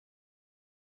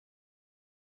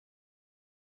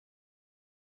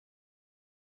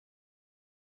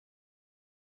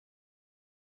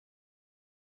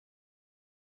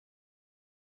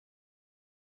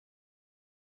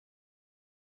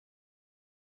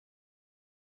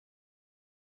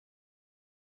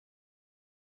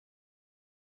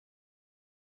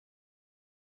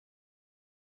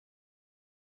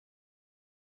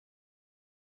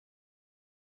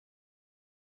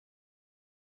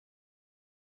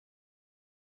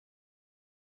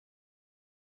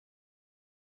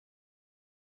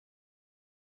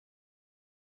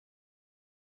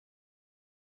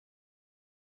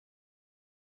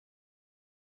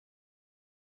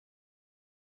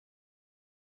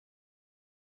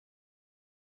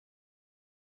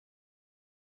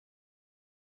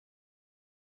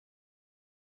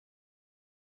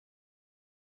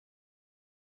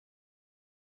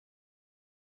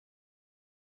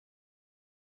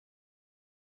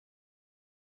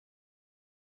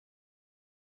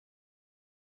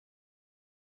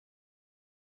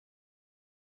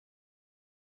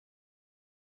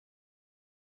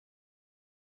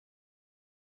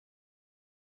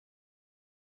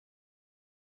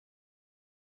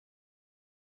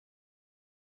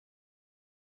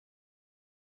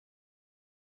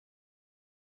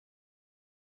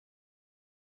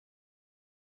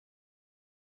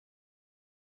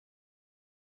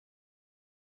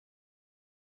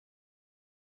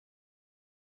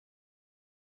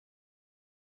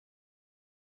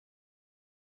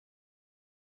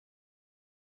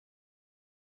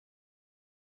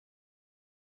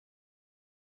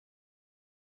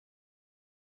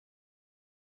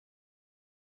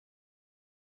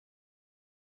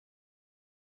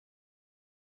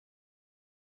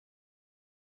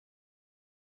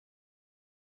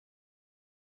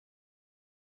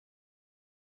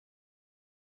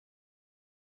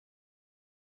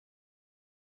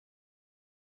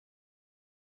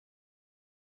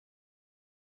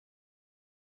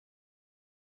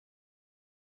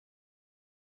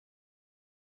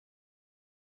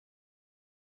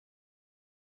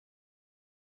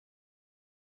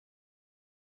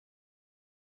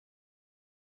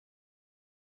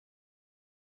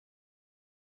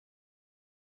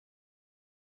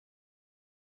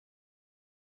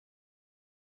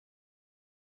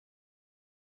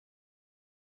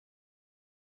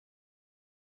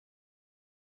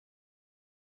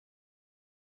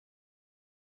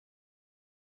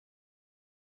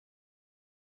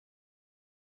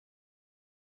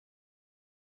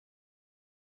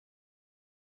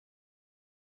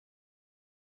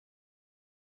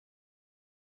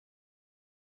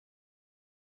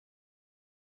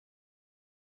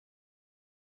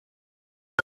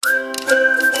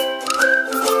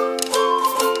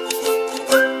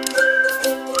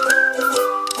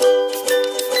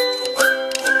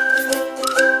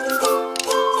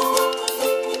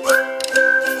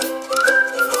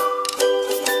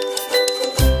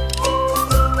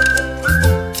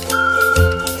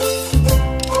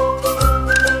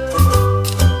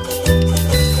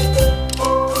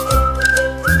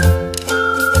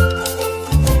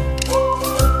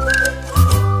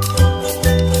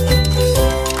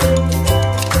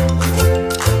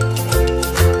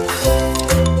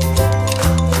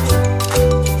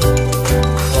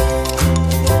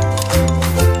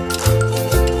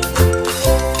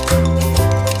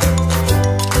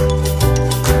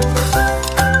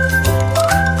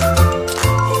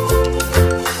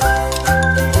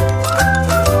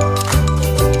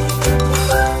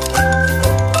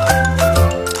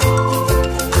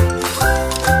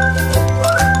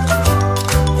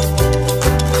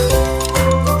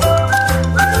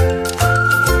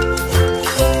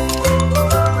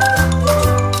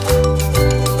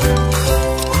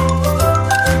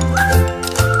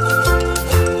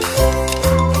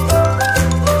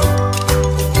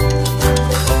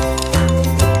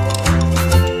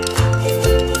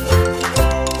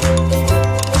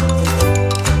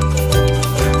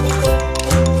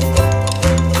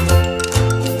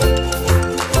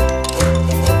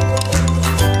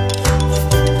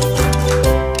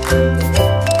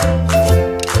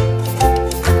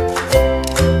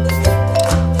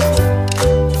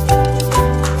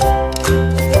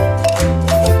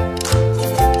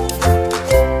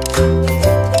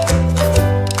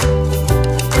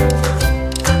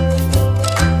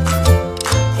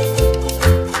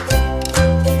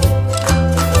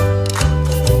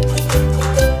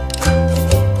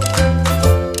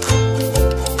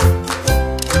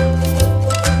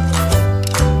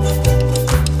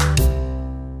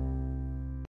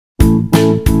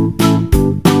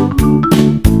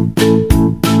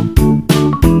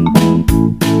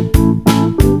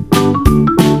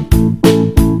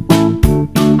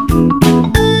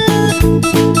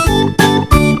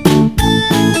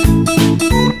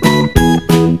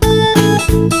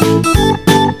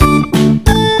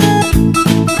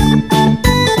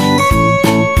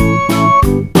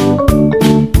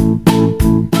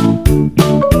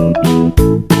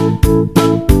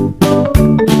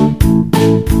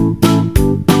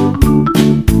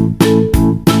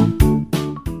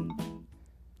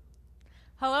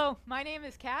name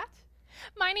is Kat.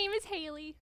 My name is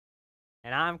Haley.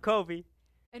 And I'm Kobe.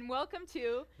 And welcome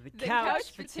to The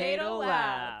Couch Potato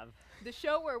Lab. the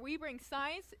show where we bring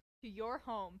science to your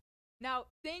home. Now,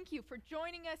 thank you for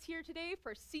joining us here today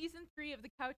for Season 3 of the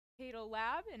Couch Potato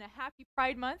Lab, and a happy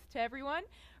Pride Month to everyone.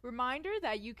 Reminder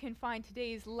that you can find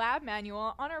today's lab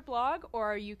manual on our blog,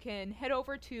 or you can head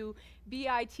over to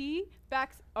bit.ly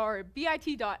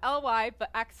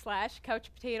 /Couch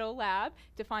Potato Lab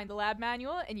to find the lab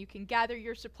manual, and you can gather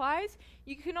your supplies.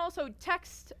 You can also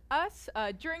text us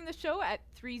during the show at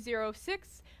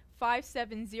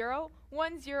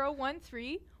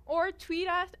 306-570-1013, or tweet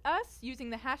at us using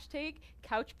the hashtag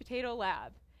CouchPotatoLab.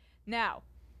 Now,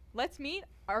 let's meet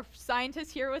our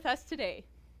scientists here with us today.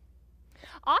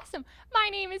 Awesome. My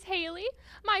name is Haley.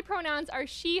 My pronouns are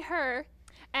she, her,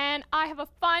 and I have a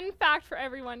fun fact for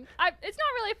everyone. It's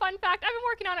not really a fun fact. I've been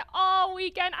working on it all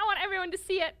weekend. I want everyone to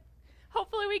see it.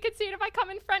 Hopefully we can see it if I come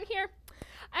in front here.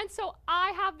 And so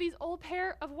I have these old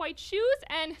pair of white shoes,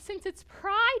 and since it's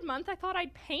Pride Month, I thought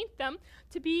I'd paint them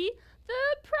to be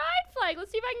the pride flag.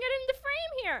 Let's see if I can get it in the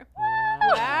frame here.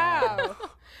 Wow.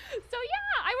 So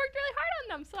yeah, I worked really hard on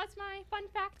them. So that's my fun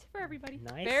fact for everybody.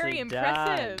 Very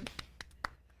impressive.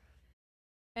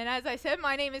 And as I said,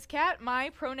 my name is Kat. My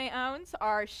pronouns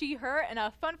are she, her, and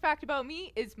a fun fact about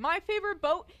me is my favorite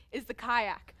boat is the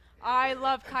kayak. I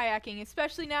love kayaking,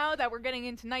 especially now that we're getting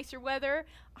into nicer weather.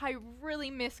 I really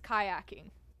miss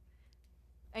kayaking.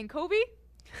 And Kobe?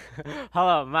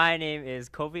 Hello, my name is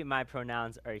Kobe. My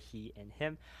pronouns are he and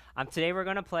him. Today we're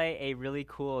going to play a really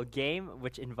cool game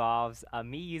which involves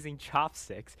me using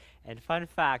chopsticks. And fun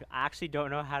fact, I actually don't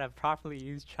know how to properly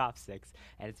use chopsticks.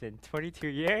 And it's been 22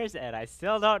 years and I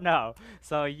still don't know.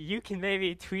 So you can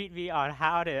maybe tweet me on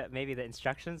maybe the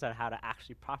instructions on how to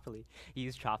actually properly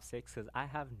use chopsticks, because I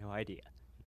have no idea.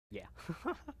 Yeah.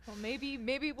 Well,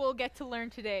 maybe we'll get to learn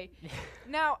today.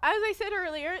 Now, as I said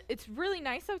earlier, it's really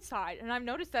nice outside, and I've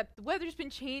noticed that the weather's been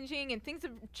changing and things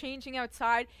are changing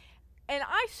outside. And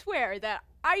I swear that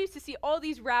I used to see all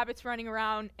these rabbits running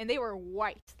around, and they were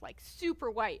white, like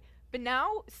super white. But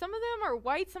now, some of them are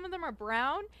white, some of them are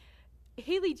brown.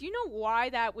 Haley, do you know why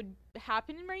that would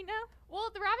happen right now? Well,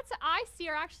 the rabbits that I see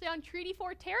are actually on Treaty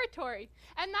 4 territory,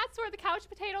 and that's where the Couch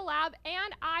Potato Lab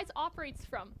and EYES operates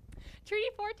from. Treaty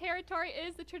 4 territory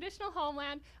is the traditional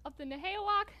homeland of the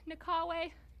Nehiyawak,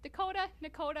 Nakawe, Dakota,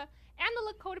 Nakota, and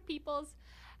the Lakota peoples,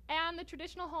 and the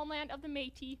traditional homeland of the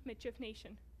Métis Michif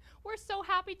Nation. We're so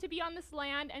happy to be on this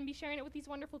land and be sharing it with these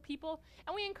wonderful people,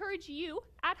 and we encourage you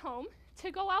at home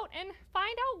to go out and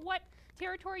find out what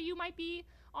territory you might be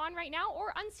on right now,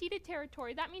 or unceded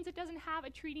territory. That means it doesn't have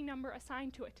a treaty number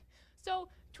assigned to it. So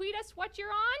tweet us what you're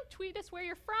on, tweet us where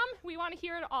you're from. We want to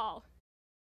hear it all.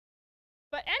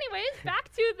 But anyways,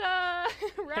 back to the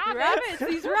rabbits.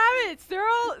 These rabbits, they're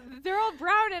all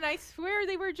brown, and I swear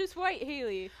they were just white,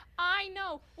 Haley. I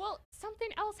know. Well,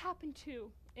 something else happened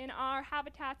too in our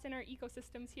habitats and our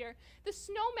ecosystems here. The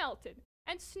snow melted,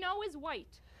 and snow is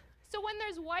white. So when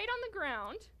there's white on the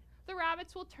ground, the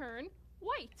rabbits will turn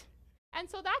white. And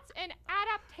so that's an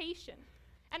adaptation.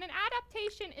 And an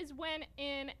adaptation is when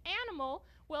an animal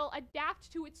will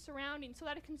adapt to its surroundings so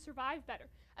that it can survive better.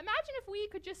 Imagine if we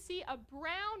could just see a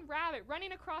brown rabbit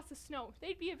running across the snow.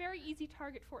 They'd be a very easy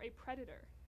target for a predator.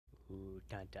 Ooh,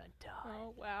 dun dun dun.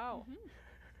 Oh, wow.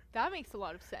 That makes a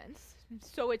lot of sense.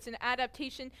 So it's an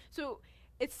adaptation. So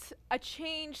it's a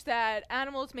change that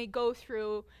animals may go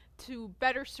through to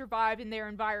better survive in their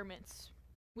environments.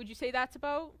 Would you say that's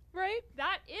about right?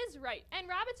 That is right. And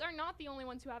rabbits are not the only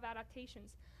ones who have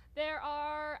adaptations. There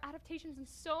are adaptations in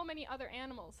so many other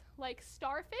animals, like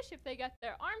starfish. If they get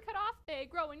their arm cut off, they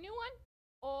grow a new one.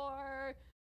 Or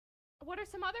what are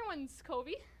some other ones,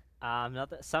 Kobe?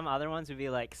 Some other ones would be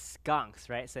like skunks,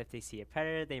 right? So if they see a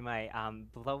predator, they might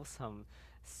blow some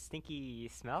stinky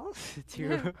smells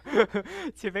to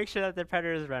to make sure that the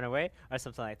predators run away, or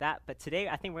something like that. But today,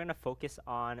 I think we're going to focus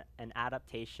on an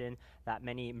adaptation that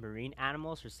many marine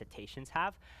animals or cetaceans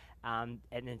have, and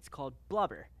it's called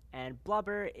blubber. And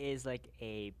blubber is like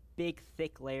a big,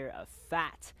 thick layer of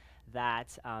fat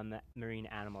that marine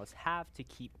animals have to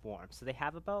keep warm. So they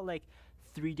have about like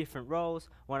 3 different roles.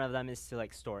 One of them is to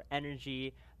like store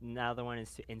energy. Another one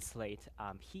is to insulate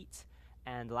heat.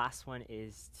 And the last one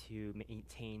is to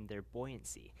maintain their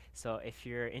buoyancy. So if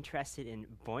you're interested in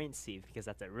buoyancy, because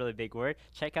that's a really big word,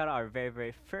 check out our very,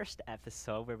 very first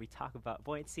episode where we talk about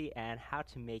buoyancy and how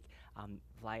to make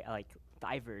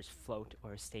divers float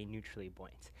or stay neutrally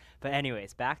buoyant. But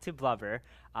anyways, back to blubber.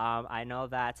 I know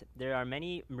that there are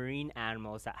many marine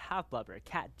animals that have blubber.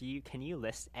 Kat, can you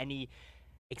list any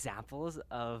examples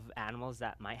of animals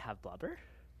that might have blubber?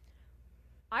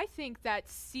 I think that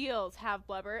seals have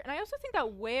blubber, and I also think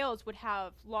that whales would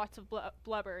have lots of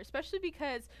blubber, especially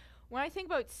because when I think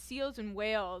about seals and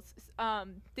whales,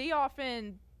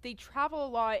 they travel a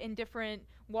lot in different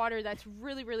water that's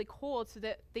really, really cold, so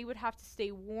that they would have to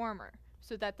stay warmer,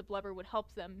 so that the blubber would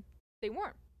help them stay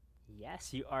warm.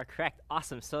 Yes, you are correct.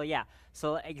 Awesome. So yeah,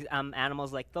 so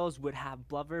animals like those would have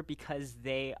blubber because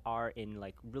they are in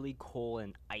like really cold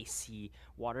and icy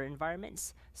water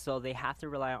environments. So they have to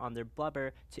rely on their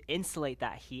blubber to insulate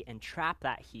that heat and trap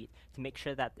that heat to make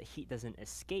sure that the heat doesn't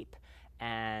escape,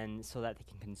 and so that they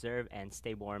can conserve and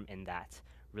stay warm in that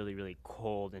really, really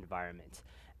cold environment.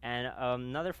 And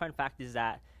another fun fact is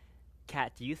that,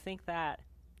 Kat, do you think that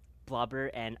blubber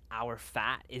and our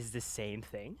fat is the same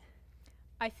thing?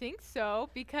 I think so,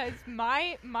 because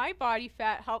my body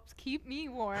fat helps keep me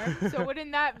warm. So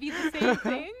wouldn't that be the same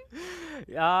thing?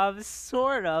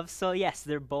 Sort of. So yes,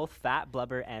 they're both fat.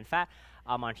 Blubber and fat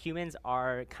on humans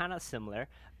are kind of similar,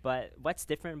 but what's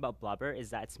different about blubber is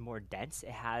that it's more dense.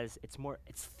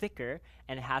 It's thicker,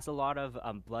 and it has a lot of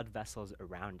blood vessels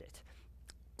around it.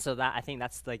 So that, I think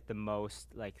that's like the most,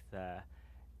 like, the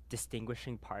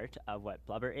distinguishing part of what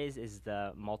blubber is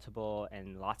the multiple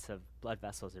and lots of blood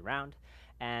vessels around.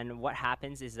 And what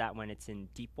happens is that when it's in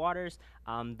deep waters,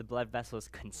 the blood vessels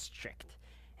constrict.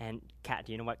 And Kat,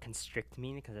 do you know what constrict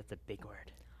means? Because that's a big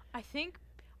word. I think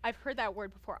I've heard that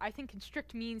word before. I think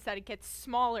constrict means that it gets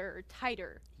smaller or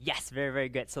tighter. Yes, very, very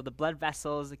good. So the blood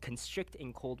vessels constrict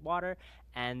in cold water,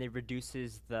 and it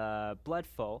reduces the blood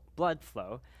flow.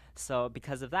 So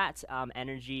because of that,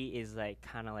 energy is like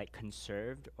kind of like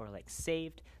conserved or like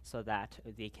saved, so that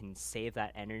they can save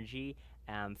that energy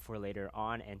for later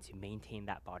on and to maintain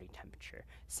that body temperature.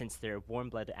 Since they're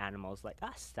warm-blooded animals like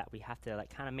us, that we have to like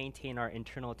kind of maintain our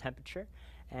internal temperature.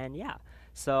 And yeah,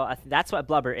 so that's what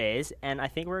blubber is. And I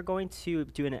think we're going to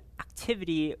do an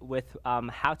activity with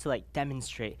how to like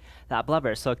demonstrate that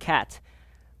blubber. So Kat,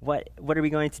 what are we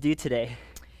going to do today?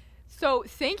 So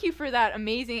thank you for that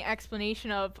amazing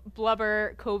explanation of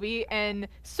blubber, Kobe, and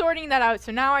sorting that out.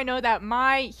 So now I know that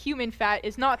my human fat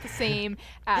is not the same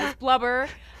as blubber.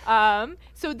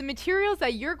 So the materials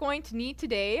that you're going to need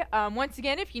today, once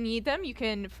again, if you need them, you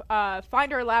can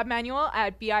find our lab manual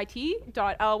at bit.ly/couch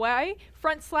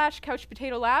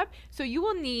potato lab. So you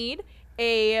will need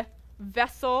a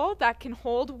vessel that can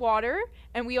hold water,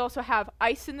 and we also have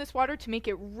ice in this water to make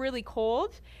it really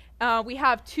cold. We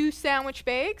have 2 sandwich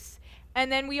bags. And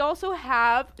then we also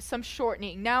have some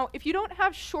shortening. Now, if you don't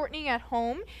have shortening at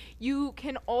home, you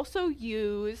can also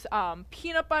use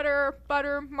peanut butter,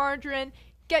 margarine.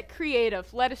 Get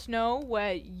creative. Let us know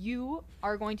what you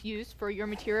are going to use for your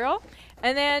material.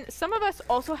 And then some of us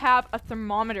also have a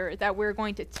thermometer that we're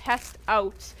going to test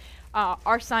out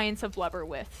our science of blubber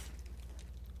with.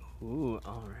 Ooh,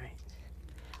 all right.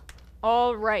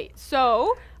 All right.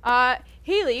 So,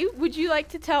 Haley, would you like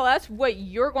to tell us what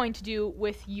you're going to do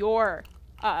with your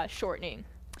shortening?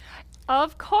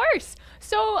 Of course.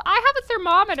 So I have a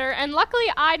thermometer, and luckily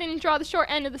I didn't draw the short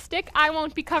end of the stick. I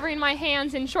won't be covering my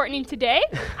hands in shortening today.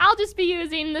 I'll just be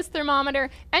using this thermometer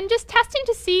and just testing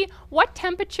to see what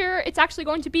temperature it's actually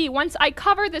going to be once I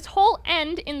cover this whole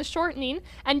end in the shortening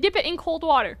and dip it in cold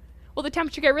water. Will the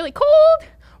temperature get really cold?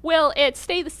 Will it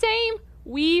stay the same?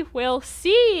 We will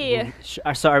see.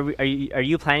 So are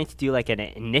you planning to do like an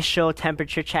initial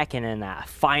temperature check and then a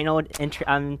final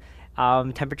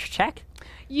temperature check?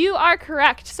 You are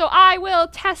correct. So I will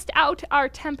test out our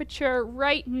temperature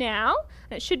right now.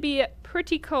 It should be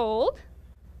pretty cold.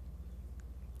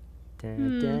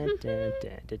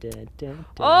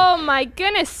 Oh my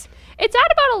goodness. It's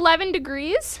at about 11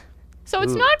 degrees. So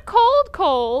it's not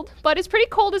cold, but it's pretty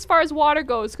cold as far as water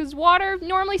goes, because water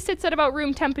normally sits at about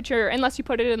room temperature unless you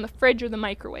put it in the fridge or the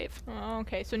microwave. Oh,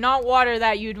 okay, so not water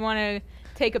that you'd want to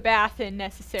take a bath in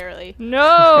necessarily.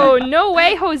 No, no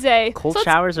way, Jose. Cold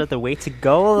showers are the way to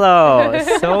go, though.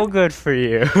 So good for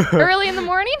you. Early in the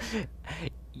morning?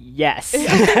 Yes.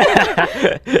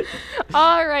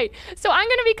 All right, so I'm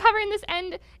going to be covering this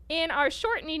end in our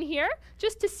shortening here,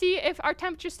 just to see if our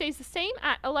temperature stays the same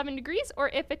at 11 degrees or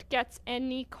if it gets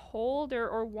any colder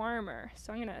or warmer.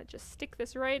 So I'm gonna just stick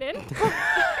this right in.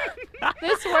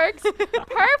 This works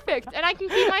perfect, and I can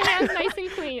keep my hands nice and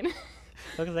clean.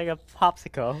 Looks like a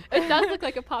popsicle. It does look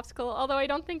like a popsicle, although I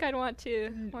don't think I'd want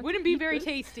to. Wouldn't be very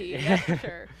tasty, that's for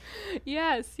sure.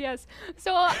 Yes.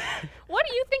 So what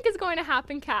do you think is going to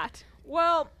happen, Kat?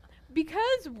 Well,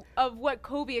 because of what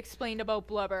Kobe explained about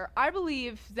blubber, I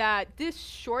believe that this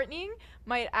shortening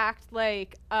might act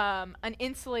like an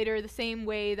insulator the same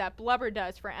way that blubber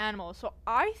does for animals. So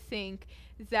I think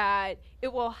that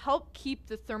it will help keep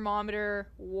the thermometer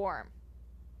warm.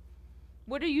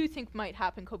 What do you think might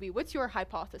happen, Kobe? What's your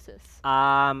hypothesis?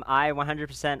 I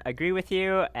 100% agree with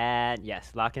you, and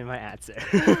yes, lock in my answer.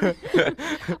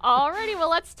 Alrighty, well,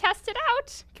 let's test it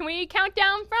out. Can we count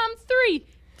down from 3,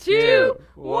 2, 2,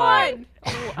 1?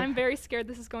 Oh, I'm very scared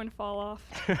this is going to fall off.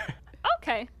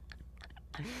 Okay.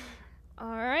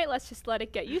 All right, let's just let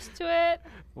it get used to it.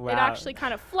 Wow. It actually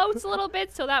kind of floats a little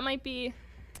bit, so that might be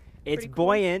It's pretty cool.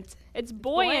 buoyant. It's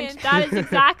buoyant. Buoyant. That is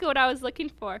exactly what I was looking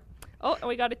for. Oh, and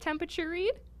we got a temperature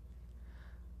read.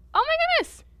 Oh my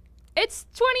goodness. It's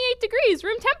 28 degrees,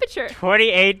 room temperature.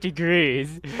 28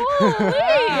 degrees. Holy.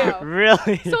 Wow.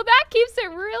 Really? So that keeps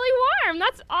it really warm.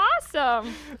 That's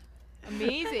awesome.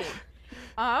 Amazing.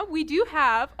 We do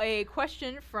have a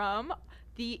question from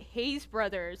the Hayes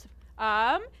brothers.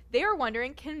 They are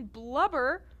wondering, can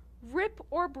blubber rip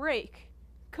or break?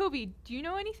 Kobe, do you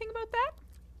know anything about that?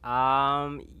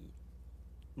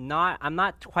 I'm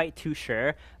not quite too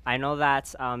sure. I know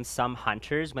that some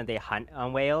hunters, when they hunt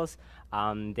on whales,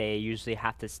 they usually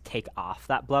have to take off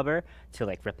that blubber to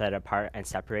like rip it apart and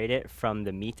separate it from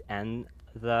the meat and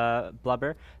the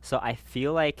blubber. So I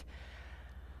feel like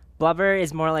blubber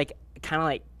is more like kind of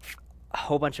like a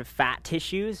whole bunch of fat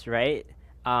tissues, right?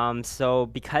 So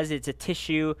because it's a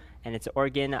tissue and it's an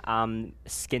organ,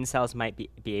 skin cells might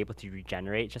be able to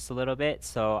regenerate just a little bit.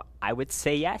 So I would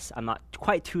say yes. I'm not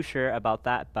quite too sure about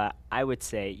that, but I would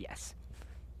say yes.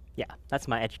 Yeah, that's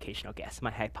my educational guess,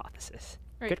 my hypothesis.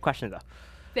 Right. Good question, though.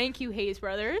 Thank you, Hayes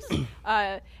brothers.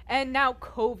 And now,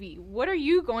 Kobe, what are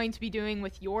you going to be doing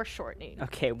with your shortening?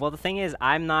 Okay, well, the thing is,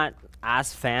 I'm not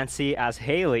as fancy as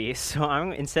Haley,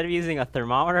 so instead of using a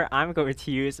thermometer, I'm going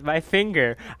to use my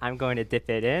finger. I'm going to dip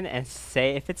it in and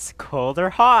say if it's cold or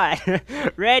hot.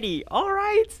 Ready? All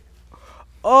right.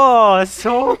 Oh,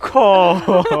 so cold.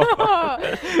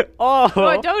 Oh.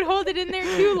 Oh, don't hold it in there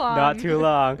too long. Not too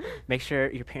long. Make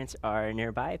sure your parents are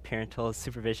nearby. Parental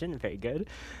supervision, very good.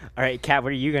 All right, Kat,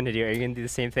 what are you going to do? Are you going to do the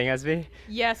same thing as me?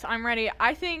 Yes, I'm ready.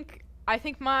 I think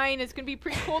mine is going to be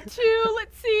pretty cold too.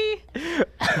 Let's see.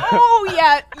 Oh,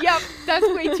 yeah. Yep, that's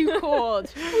way too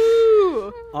cold.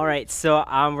 Ooh. All right, so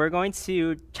we're going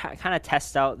to kind of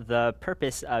test out the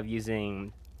purpose of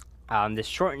using this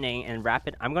shortening and wrap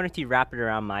it. I'm going to wrap it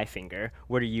around my finger.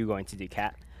 What are you going to do,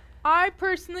 Kat? I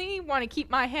personally want to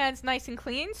keep my hands nice and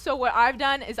clean, so what I've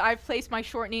done is I've placed my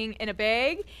shortening in a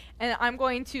bag, and I'm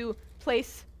going to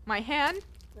place my hand,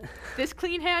 this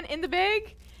clean hand, in the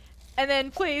bag, and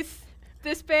then place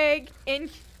this bag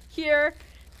in here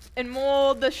and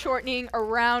mold the shortening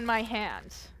around my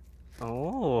hand.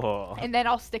 Oh. And then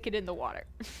I'll stick it in the water.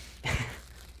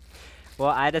 Well,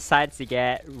 I decided to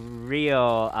get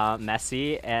real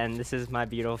messy, and this is my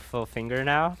beautiful finger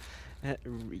now.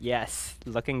 Yes,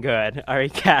 looking good. All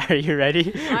right, Kat, are you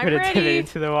ready? I'm gonna dip it ready.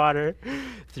 into the water.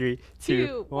 3,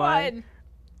 2, 1.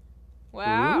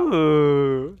 Wow.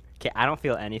 Ooh. Okay, I don't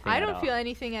feel anything. I at don't all. feel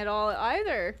anything at all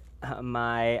either.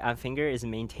 My finger is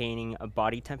maintaining a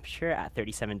body temperature at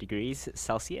 37 degrees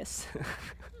Celsius.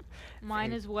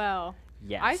 Mine as well.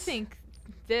 Yes. I think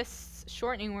this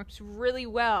shortening works really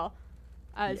well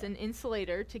as Yeah. an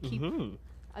insulator to keep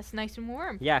us nice and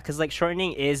warm. Yeah, because like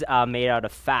shortening is made out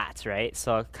of fats, right?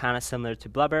 So kind of similar to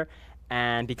blubber.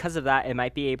 And because of that, it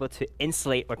might be able to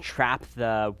insulate or trap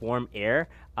the warm air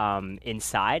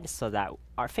inside so that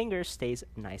our finger stays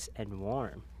nice and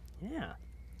warm. Yeah.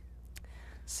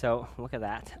 So look at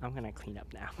that. I'm going to clean up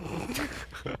now.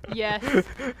 Yes.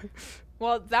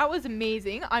 Well, that was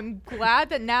amazing. I'm glad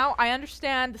that now I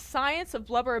understand the science of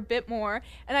blubber a bit more.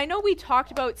 And I know we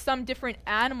talked about some different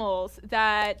animals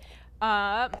that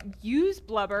use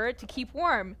blubber to keep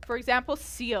warm. For example,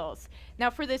 seals.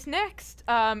 Now, for this next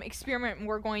experiment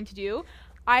we're going to do,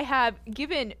 I have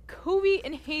given Kobe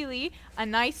and Haley a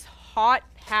nice hot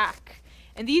pack.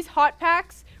 And these hot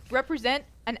packs represent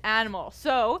an animal.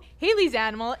 So Haley's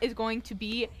animal is going to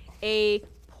be a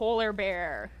polar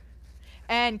bear.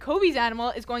 And Kobe's animal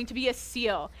is going to be a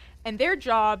seal. And their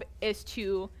job is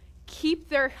to keep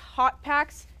their hot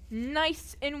packs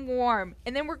nice and warm.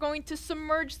 And then we're going to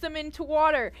submerge them into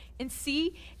water and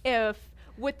see if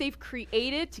what they've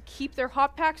created to keep their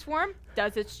hot packs warm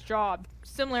does its job.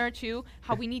 Similar to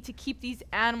how we need to keep these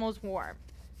animals warm.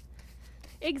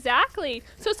 Exactly.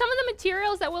 So some of the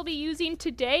materials that we'll be using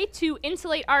today to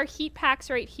insulate our heat packs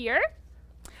right here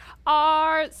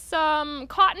are some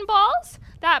cotton balls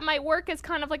that might work as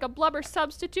kind of like a blubber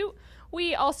substitute.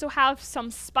 We also have some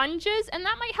sponges, and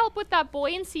that might help with that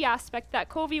buoyancy aspect that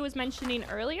Kobe was mentioning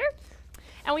earlier.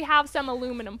 And we have some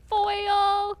aluminum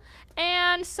foil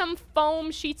and some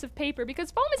foam sheets of paper, because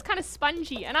foam is kind of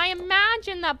spongy, and I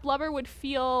imagine that blubber would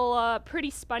feel pretty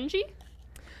spongy.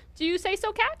 Do you say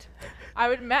so, Kat? I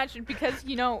would imagine because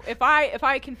if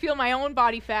I can feel my own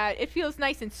body fat, it feels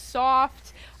nice and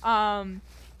soft, and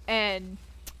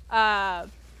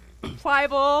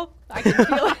pliable. I can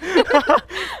feel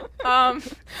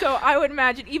it. So I would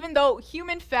imagine, even though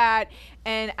human fat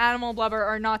and animal blubber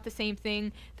are not the same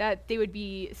thing, that they would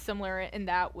be similar in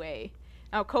that way.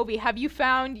 Now, Kobe, have you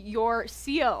found your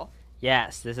seal?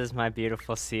 Yes, this is my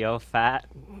beautiful seal fat.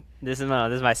 This is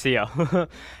my seal.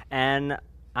 And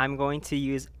I'm going to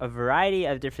use a variety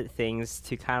of different things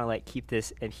to kind of like keep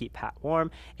this heat pack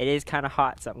warm. It is kind of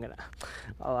hot, so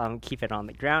I'll keep it on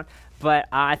the ground. But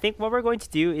I think what we're going to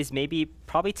do is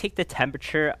probably take the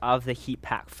temperature of the heat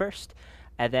pack first.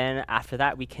 And then after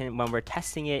that, when we're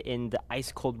testing it in the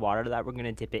ice cold water that we're going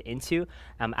to dip it into,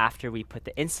 after we put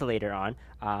the insulator on,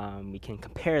 we can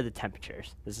compare the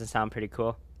temperatures. Does this sound pretty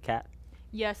cool, Kat?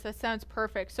 Yes, that sounds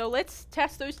perfect. So let's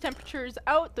test those temperatures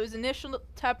out, those initial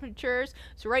temperatures.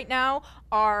 So right now,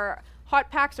 our hot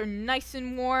packs are nice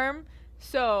and warm.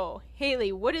 So,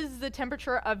 Haley, what is the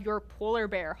temperature of your polar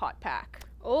bear hot pack?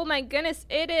 Oh my goodness,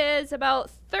 it is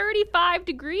about 35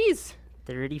 degrees.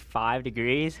 35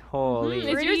 degrees? Holy.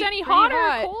 Is yours any hotter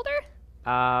hot. or colder?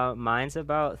 Mine's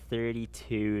about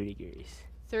 32 degrees.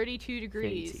 32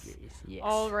 degrees. 32 degrees, yes.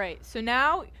 All right. So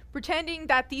now, pretending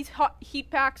that these hot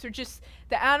heat packs are just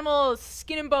the animal's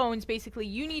skin and bones, basically,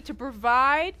 you need to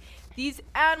provide these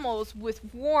animals with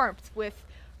warmth, with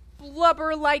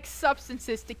blubber-like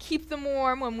substances to keep them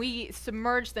warm when we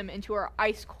submerge them into our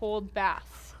ice-cold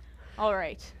baths. All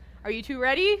right. Are you two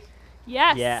ready?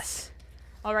 Yes. Yes.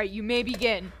 All right. You may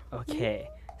begin. Okay.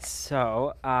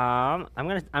 So,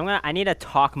 I need to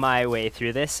talk my way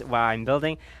through this while I'm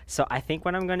building. So I think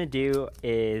what I'm gonna do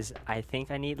is, I think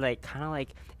I need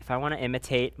if I want to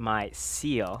imitate my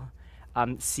seal,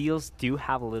 seals do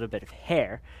have a little bit of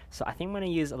hair. So I think I'm gonna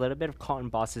use a little bit of cotton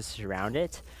balls to surround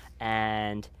it,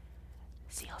 and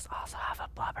seals also have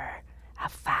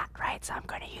fat, right? So I'm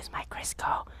gonna use my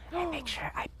Crisco and make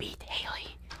sure I beat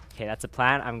Haley. Okay, that's a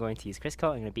plan. I'm going to use Crisco.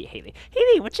 I'm going to beat Haley.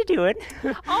 Haley, what you doing?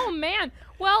 Oh, man.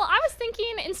 Well, I was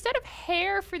thinking instead of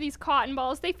hair for these cotton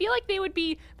balls, they feel like they would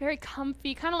be very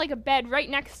comfy, kind of like a bed right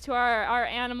next to our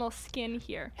animal skin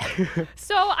here.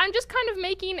 So I'm just kind of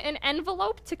making an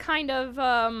envelope to kind of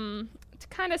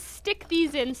stick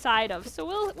these inside of. So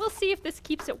we'll see if this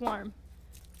keeps it warm.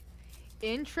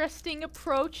 Interesting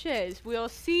approaches. We'll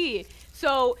see.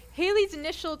 So Haley's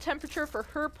initial temperature for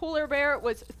her polar bear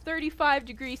was 35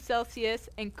 degrees Celsius,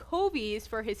 and Kobe's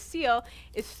for his seal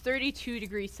is 32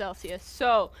 degrees Celsius.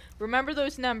 So remember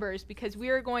those numbers, because we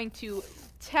are going to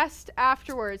test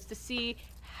afterwards to see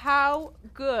how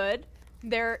good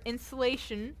their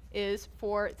insulation is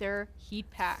for their heat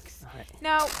packs. Right.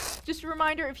 Now, just a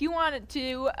reminder, if you wanted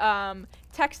to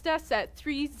text us at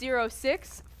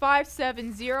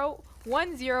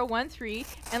 306-570-1013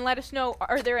 and let us know,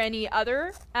 are there any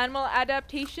other animal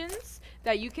adaptations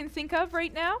that you can think of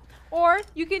right now? Or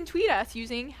you can tweet us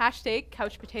using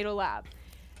 #CouchPotatoLab.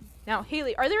 Now,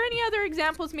 Haley, are there any other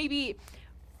examples maybe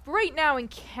right now in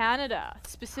Canada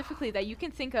specifically that you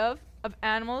can think of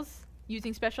animals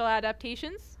using special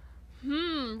adaptations?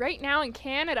 Right now in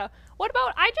Canada. What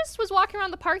about, I just was walking around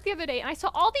the park the other day and I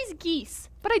saw all these geese,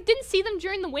 but I didn't see them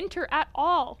during the winter at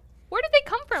all. Where did they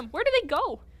come from? Where did they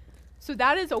go? So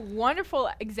that is a wonderful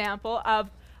example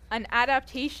of an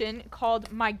adaptation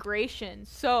called migration.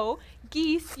 So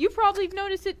geese, you probably have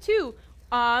noticed it too.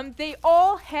 They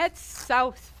all head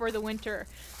south for the winter.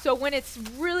 So when it's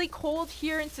really cold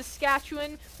here in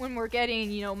Saskatchewan, when we're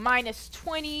getting, minus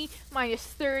 20, minus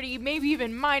 30, maybe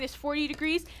even minus 40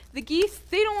 degrees, the geese,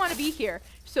 they don't want to be here.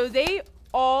 So they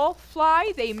all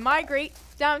fly, they migrate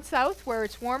down south where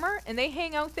it's warmer, and they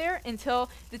hang out there until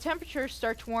the temperatures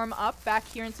start to warm up back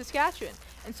here in Saskatchewan.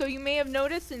 And so you may have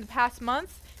noticed in the past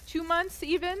month, 2 months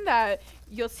even, that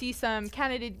you'll see some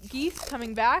Canada geese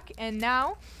coming back, and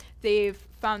now they've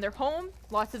found their home.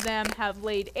 Lots of them have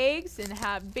laid eggs and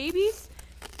have babies.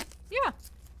 Yeah.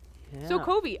 So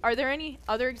Kobe, are there any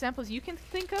other examples you can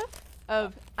think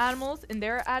of animals and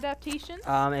their adaptations?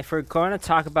 If we're going to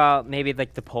talk about maybe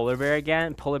like the polar bear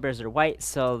again, polar bears are white,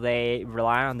 so they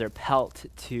rely on their pelt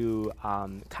to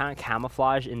kind of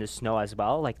camouflage in the snow as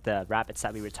well, like the rabbits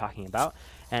that we were talking about.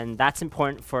 And that's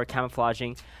important for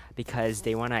camouflaging because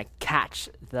they want to catch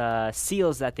the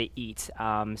seals that they eat.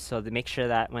 So they make sure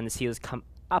that when the seals come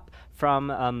up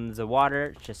from the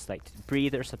water, just like to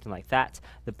breathe or something like that,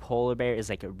 the polar bear is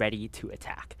like ready to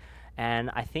attack. And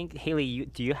I think, Haley,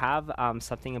 do you have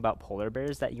something about polar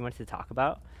bears that you wanted to talk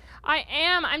about? I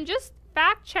am. I'm just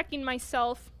fact checking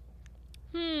myself.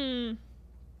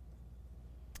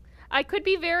 I could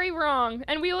be very wrong,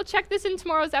 and we will check this in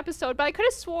tomorrow's episode, but I could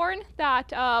have sworn that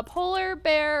polar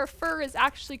bear fur is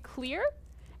actually clear,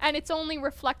 and it's only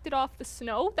reflected off the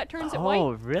snow that turns it white.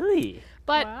 Oh, really?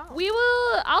 But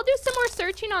Wow. I'll do some more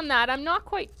searching on that. I'm not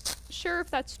quite sure if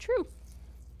that's true.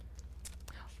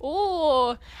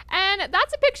 Oh, and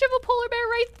that's a picture of a polar bear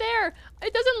right there.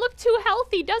 It doesn't look too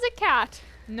healthy, does it, Kat?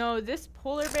 No, this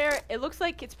polar bear, it looks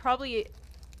like it's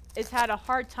had a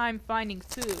hard time finding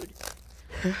food.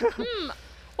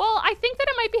 Well, I think that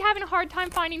it might be having a hard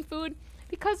time finding food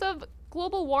because of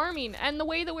global warming and the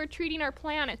way that we're treating our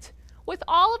planet. With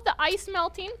all of the ice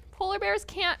melting, polar bears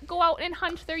can't go out and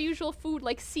hunt their usual food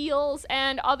like seals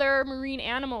and other marine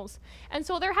animals. And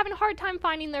so they're having a hard time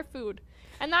finding their food.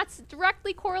 And that's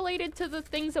directly correlated to the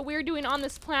things that we're doing on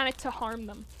this planet to harm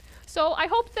them. So I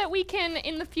hope that we can,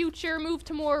 in the future, move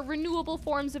to more renewable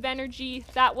forms of energy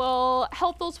that will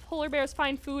help those polar bears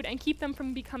find food and keep them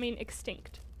from becoming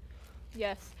extinct.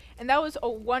 Yes, and that was a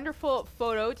wonderful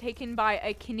photo taken by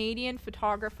a Canadian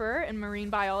photographer and marine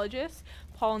biologist,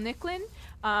 Paul Nicklin.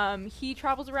 He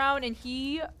travels around and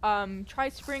he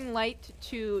tries to bring light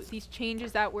to these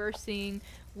changes that we're seeing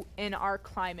in our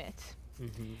climate.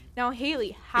 Now,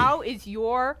 Haley, how is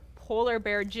your polar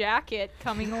bear jacket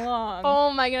coming along?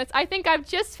 Oh my goodness, I think I've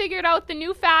just figured out the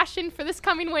new fashion for this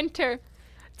coming winter.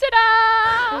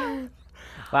 Ta-da!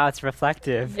 Wow, it's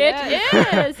reflective. It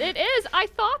is. I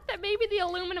thought that maybe the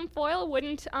aluminum foil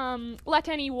wouldn't let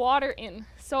any water in.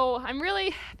 So I'm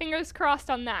really fingers crossed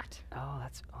on that. Oh,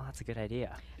 that's a good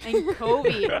idea. And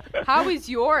Kobe, how is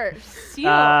your seal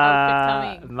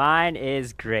outfit coming? Mine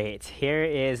is great. Here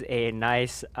is a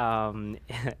nice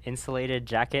insulated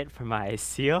jacket for my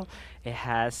seal. It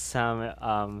has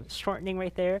some shortening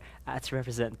right there to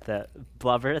represent the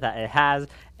blubber that it has,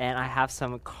 and I have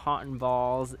some cotton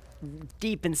balls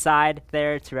deep inside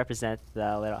there to represent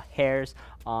the little hairs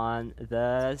on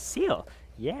the seal.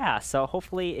 Yeah, so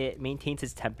hopefully it maintains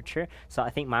its temperature. So I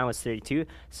think mine was 32.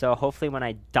 So hopefully when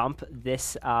I dump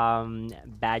this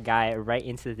bad guy right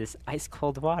into this ice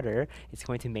cold water, it's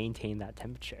going to maintain that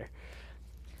temperature.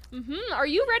 Are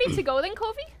you ready to go then,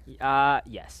 Kobe?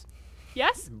 Yes.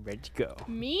 Yes? Ready to go.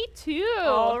 Me too.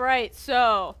 All right,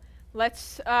 so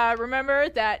let's remember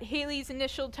that Haley's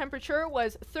initial temperature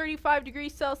was 35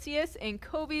 degrees Celsius and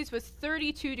Kobe's was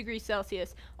 32 degrees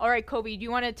Celsius. All right, Kobe, do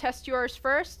you want to test yours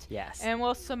first? Yes. And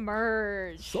we'll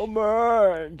submerge.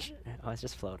 Submerge. Oh, it's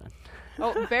just floating.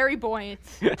 Oh, very buoyant.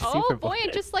 Oh, Super boy,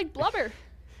 it's just like blubber.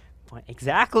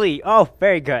 Exactly. Oh,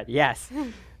 very good. Yes.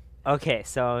 Okay,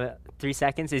 so 3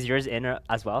 seconds. Is yours in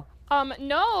as well?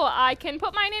 No, I can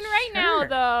put mine in right now, Sure.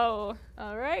 though.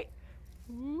 All right.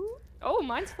 Ooh. Oh,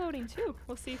 mine's floating too.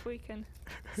 We'll see if we can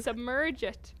submerge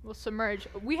it. We'll submerge.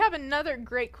 We have another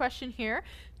great question here.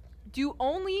 Do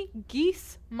only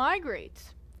geese migrate?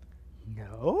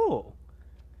 No.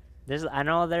 I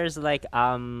know there's like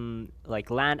land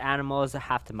animals that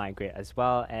have to migrate as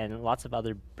well, and lots of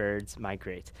other birds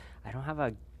migrate. I don't have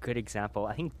a good example.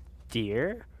 I think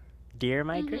deer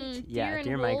migrate. Deer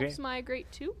and wolves migrate.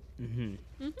 migrate too.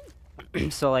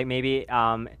 So like maybe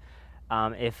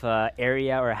if an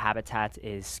area or a habitat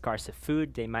is scarce of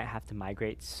food, they might have to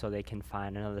migrate so they can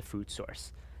find another food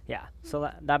source. Yeah, so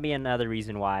that'd be another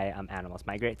reason why animals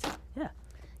migrate. Yeah.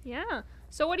 Yeah.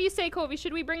 So what do you say, Kobe?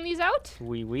 Should we bring these out?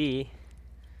 We.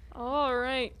 All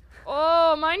right.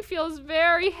 Oh, mine feels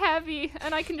very heavy,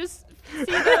 and I can just see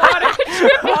the water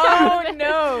dripping out Oh, of it.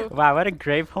 no. Wow, what a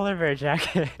great polar bear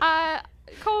jacket.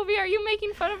 Kobe, are you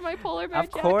making fun of my polar bear Of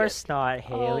jacket? course not,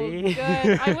 Haley. Oh,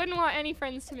 good. I wouldn't want any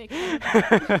friends to make fun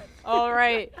of me. All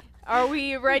right. Are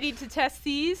we ready to test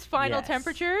these final Yes.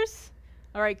 temperatures?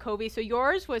 All right, Kobe. So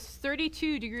yours was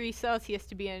 32 degrees Celsius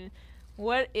to be in.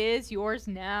 What is yours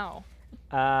now?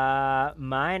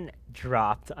 Mine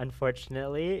dropped,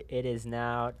 unfortunately. It is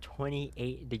now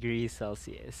 28 degrees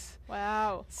Celsius.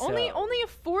 Wow. So- Only a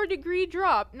 4-degree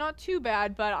drop. Not too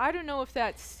bad, but I don't know if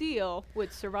that seal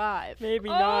would survive. Maybe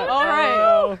Oh, not. all right.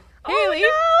 Oh, Haley.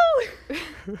 Oh, no!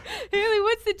 Haley,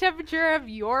 what's the temperature of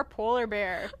your polar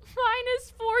bear? Mine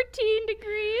is 14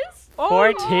 degrees.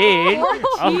 14?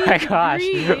 Oh my 14 gosh.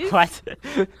 degrees. What?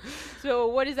 So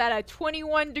what is that, a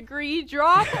 21-degree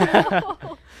drop?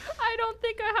 Oh, I don't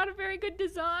think I had a very good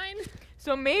design.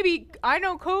 So maybe, I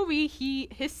know Kobe,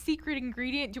 his secret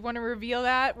ingredient, do you want to reveal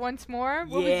that once more?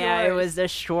 What Yeah, was it yours? was the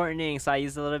shortening. So I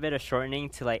used a little bit of shortening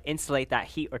to like insulate that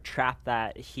heat or trap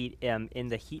that heat in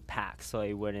the heat pack, so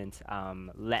it wouldn't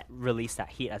release that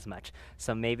heat as much.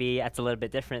 So maybe that's a little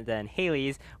bit different than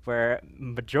Haley's, where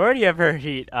majority of her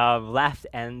heat left,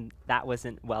 and that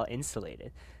wasn't well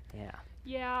insulated. Yeah.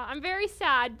 Yeah, I'm very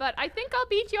sad, but I think I'll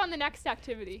beat you on the next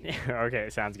activity. Okay,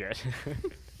 sounds good.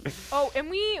 Oh, and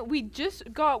we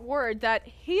just got word that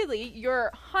Haley,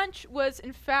 your hunch was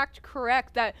in fact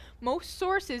correct, that most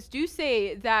sources do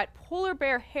say that polar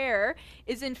bear hair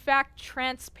is in fact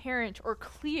transparent or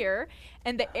clear,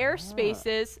 and the air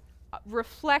spaces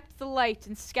reflect the light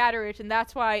and scatter it, and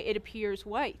that's why it appears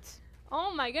white.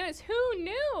 Oh my goodness, who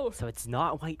knew? So it's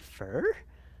not white fur?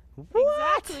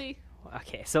 What? Exactly.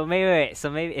 Okay, so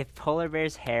maybe if polar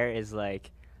bear's hair is like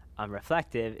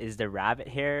reflective, is the rabbit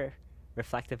hair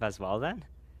reflective as well then?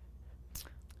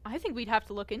 I think we'd have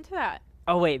to look into that.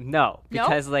 Oh wait, no, No?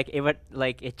 because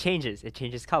it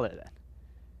changes color then,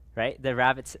 right? The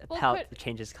rabbit's Well, pelt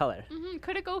changes color.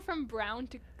 Could it go from brown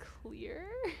to clear?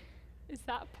 Is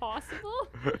that possible?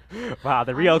 Wow,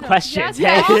 the real know. questions.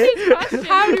 Yes, hey? all these questions.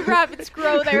 How do rabbits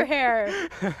grow their hair?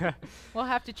 We'll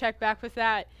have to check back with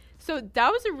that. So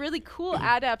that was a really cool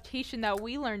adaptation that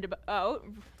we learned about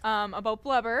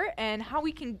blubber and how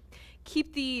we can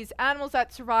keep these animals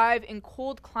that survive in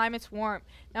cold climates warm.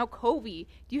 Now, Kobe,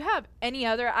 do you have any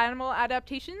other animal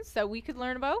adaptations that we could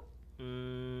learn about?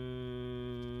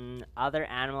 Other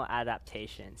animal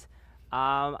adaptations.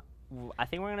 I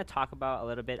think we're going to talk about a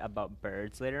little bit about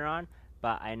birds later on,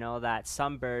 but I know that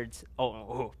some birds...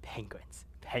 Oh, penguins.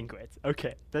 Penguins.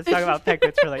 Okay, let's talk about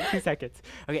penguins for like 2 seconds.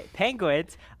 Okay,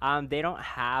 penguins, they don't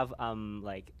have, I don't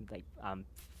know,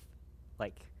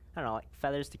 like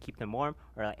feathers to keep them warm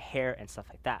or like hair and stuff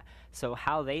like that. So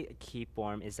how they keep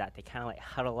warm is that they kind of like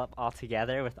huddle up all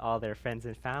together with all their friends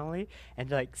and family and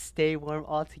like stay warm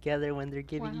all together when they're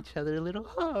giving each other a little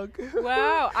hug.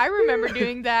 Wow, I remember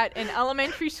doing that in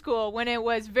elementary school when it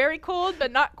was very cold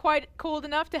but not quite cold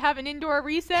enough to have an indoor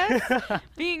recess.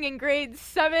 Being in grade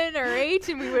 7 or 8,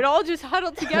 and we would all just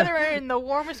huddle together in the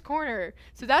warmest corner.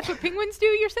 So that's what penguins do,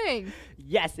 you're saying?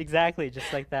 Yes, exactly,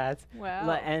 just like that.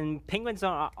 Wow. And penguins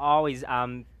don't always,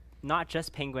 not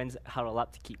just penguins huddle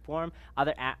up to keep warm.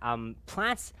 Other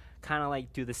plants kind of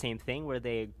like do the same thing where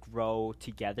they grow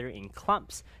together in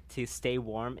clumps to stay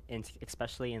warm, and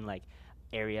especially in like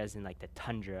areas in like the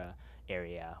tundra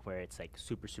area where it's like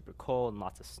super cold and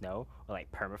lots of snow, or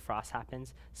like permafrost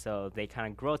happens. So they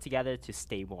kind of grow together to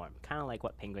stay warm, kind of like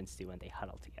what penguins do when they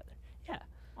huddle together. Yeah.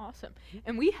 Awesome.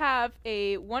 And we have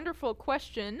a wonderful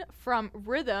question from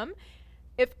Rhythm.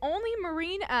 If only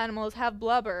marine animals have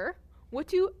blubber, what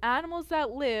do animals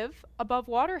that live above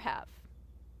water have?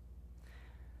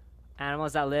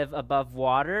 Animals that live above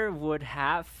water would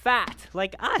have fat,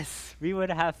 like us. We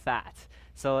would have fat.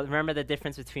 So remember, the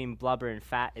difference between blubber and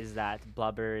fat is that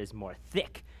blubber is more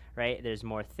thick, right? There's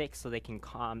more thick, so they can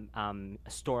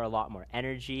store a lot more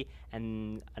energy.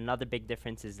 And another big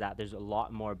difference is that there's a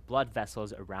lot more blood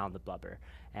vessels around the blubber.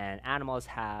 And animals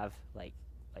have like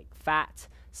fat.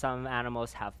 Some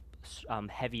animals have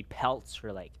heavy pelts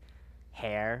for like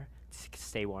hair to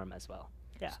stay warm as well.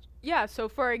 Yeah. Yeah, so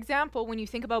for example, when you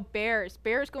think about bears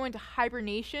go into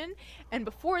hibernation, and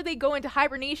before they go into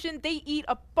hibernation, they eat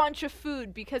a bunch of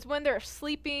food, because when they're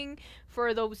sleeping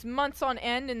for those months on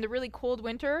end in the really cold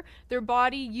winter, their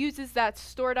body uses that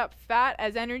stored up fat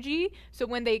as energy. So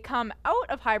when they come out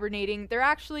of hibernating, they're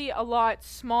actually a lot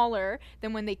smaller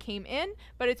than when they came in,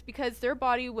 but it's because their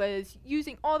body was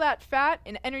using all that fat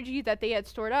and energy that they had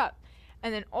stored up.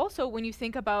 And then also when you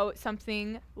think about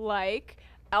something like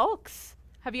elks,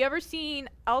 have you ever seen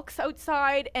elks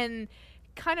outside, and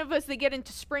kind of as they get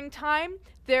into springtime,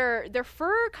 their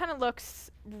fur kind of looks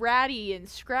ratty and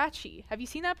scratchy? Have you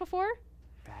seen that before?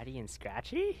 Ratty and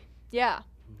scratchy? Yeah.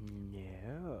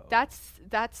 No.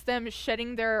 That's them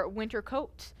shedding their winter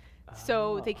coat,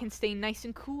 so they can stay nice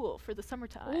and cool for the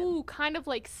summertime. Ooh, kind of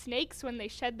like snakes when they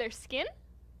shed their skin?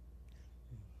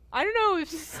 I don't know if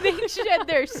snakes shed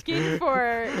their skin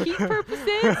for heat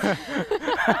purposes.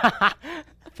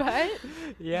 But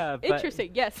yeah,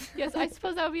 interesting. Yes. Yes, I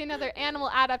suppose that would be another animal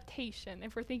adaptation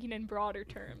if we're thinking in broader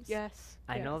terms. Yes.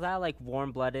 I know that like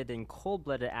warm-blooded and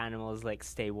cold-blooded animals like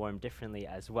stay warm differently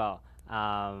as well.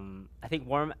 I think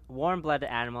warm-blooded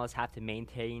animals have to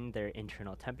maintain their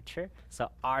internal temperature.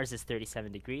 So ours is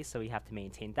 37 degrees, so we have to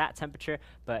maintain that temperature.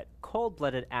 But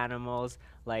cold-blooded animals,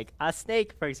 like a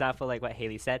snake, for example, like what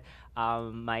Haley said,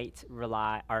 are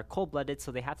cold-blooded,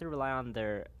 so they have to rely on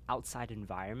their outside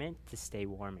environment to stay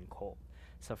warm and cold.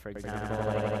 So for example,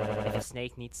 like, if a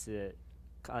snake needs to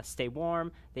stay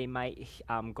warm, they might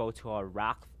go to a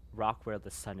rock where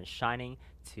the sun is shining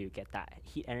to get that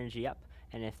heat energy up.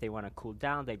 And if they want to cool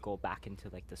down, they go back into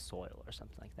like the soil or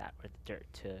something like that, or the dirt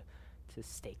to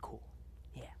stay cool.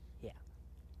 Yeah.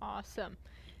 Awesome.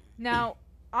 Now,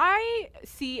 I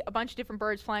see a bunch of different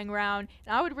birds flying around,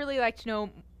 and I would really like to know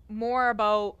more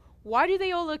about why do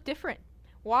they all look different?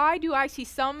 Why do I see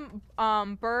some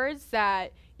birds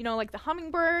that, like the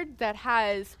hummingbird that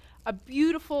has a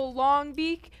beautiful long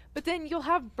beak, but then you'll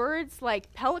have birds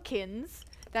like pelicans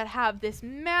that have this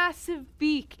massive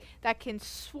beak that can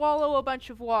swallow a bunch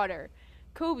of water?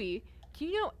 Kobe, do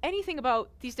you know anything about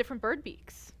these different bird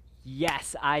beaks?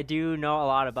 Yes, I do know a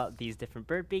lot about these different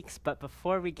bird beaks, but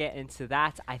before we get into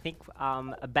that, I think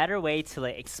a better way to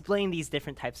explain these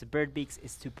different types of bird beaks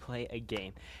is to play a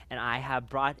game. And I have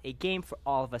brought a game for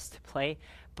all of us to play,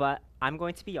 but I'm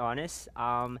going to be honest,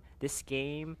 this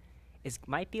game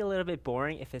might be a little bit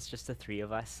boring if it's just the three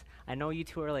of us. I know you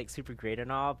two are super great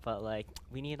and all, but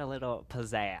we need a little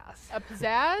pizzazz. A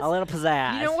pizzazz? A little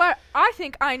pizzazz. You know what? I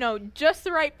think I know just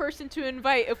the right person to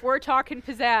invite if we're talking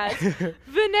pizzazz.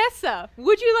 Vanessa,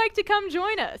 would you like to come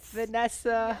join us?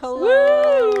 Vanessa, Yes.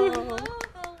 hello. Woo!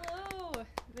 Hello.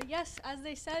 But yes, as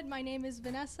they said, my name is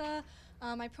Vanessa.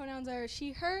 My pronouns are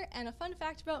she, her, and a fun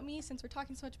fact about me, since we're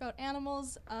talking so much about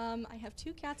animals, I have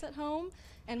 2 cats at home,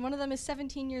 and one of them is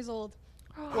 17 years old.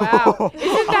 Wow.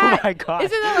 Oh my gosh.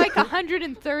 Isn't that like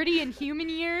 130 in human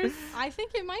years? I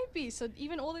think it might be, so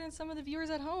even older than some of the viewers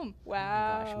at home.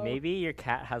 Wow. Gosh, maybe your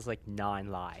cat has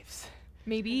 9 lives.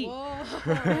 Maybe. Whoa.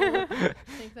 I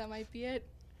think that might be it.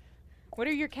 What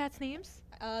are your cats' names?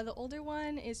 The older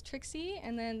one is Trixie,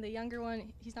 and then the younger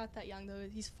one, he's not that young though,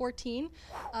 he's 14.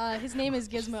 His name is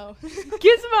Gizmo.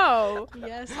 Gizmo.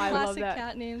 Yes, I love classic that.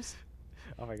 cat names.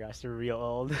 Oh my gosh, they're real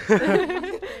old.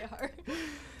 They are.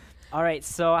 All right,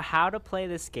 so how to play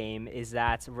this game is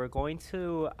that we're going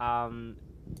to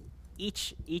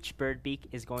each bird beak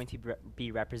is going to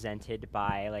be represented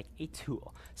by a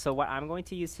tool. So what I'm going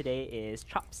to use today is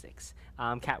chopsticks.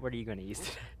 Kat, what are you going to use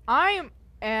today? I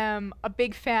am a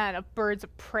big fan of birds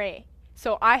of prey.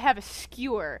 So I have a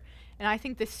skewer, and I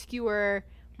think the skewer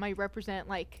might represent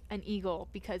an eagle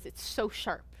because it's so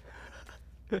sharp.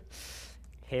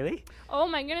 Haley? Oh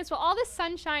my goodness, well, all this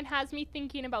sunshine has me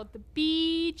thinking about the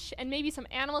beach and maybe some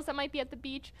animals that might be at the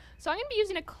beach. So I'm going to be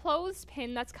using a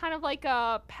clothespin that's kind of like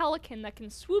a pelican that can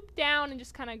swoop down and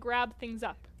just kind of grab things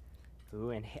up. Ooh,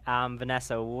 and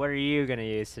Vanessa, what are you going to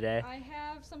use today? I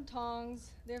have some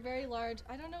tongs. They're very large.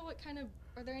 I don't know what kind of,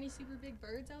 are there any super big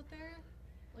birds out there?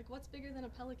 What's bigger than a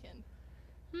pelican?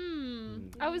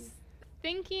 I was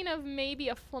thinking of maybe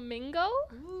a flamingo.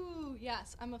 Ooh,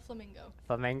 yes, I'm a flamingo.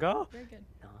 Flamingo? Very good.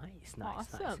 Nice,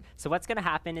 nice, nice. Awesome. So what's going to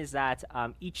happen is that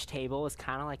each table is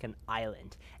kind of like an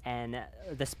island, and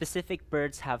the specific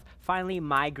birds have finally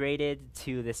migrated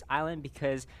to this island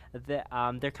because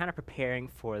they're kind of preparing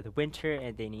for the winter,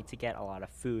 and they need to get a lot of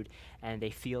food, and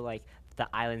they feel like the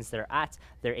islands they're at,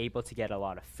 they're able to get a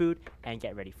lot of food and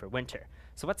get ready for winter.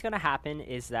 So what's going to happen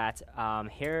is that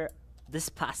here, this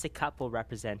plastic cup will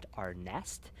represent our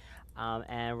nest,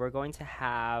 and we're going to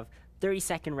have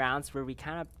 30-second rounds where we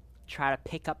kind of try to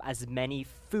pick up as many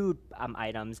food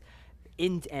items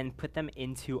and put them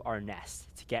into our nest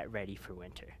to get ready for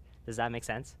winter. Does that make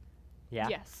sense? Yeah?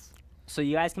 Yes. So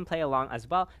you guys can play along as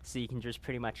well, so you can just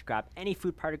pretty much grab any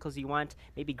food particles you want,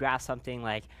 maybe grab something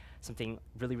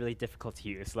really, really difficult to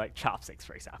use, like chopsticks,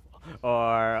 for example,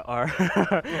 or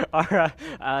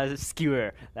a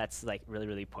skewer that's really,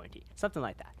 really pointy, something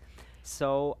like that.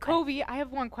 So Kobe, I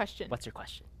have one question. what's your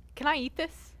question? Can I eat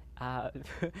this?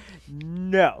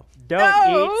 No, don't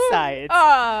eat science.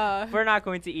 We're not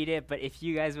going to eat it, but if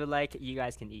you guys would like, you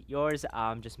guys can eat yours.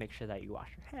 Just make sure that you wash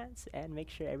your hands and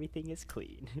make sure everything is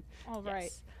clean. All right.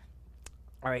 Yes.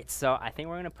 All right, so I think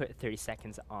we're going to put 30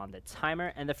 seconds on the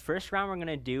timer. And the first round we're going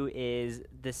to do is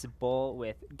this bowl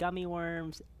with gummy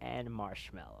worms and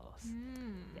marshmallows.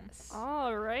 Yes.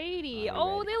 Alrighty. Are we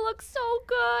Oh, ready? they look so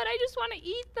good. I just want to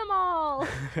eat them all.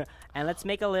 And let's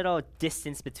make a little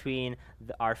distance between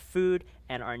our food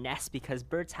and our nest because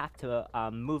birds have to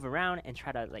move around and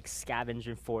try to scavenge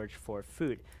and forage for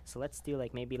food. So let's do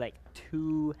maybe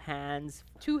 2 hands.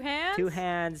 2 hands? 2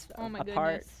 hands Oh my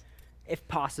apart, goodness. if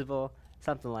possible.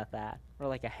 Something like that,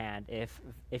 or a hand if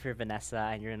you're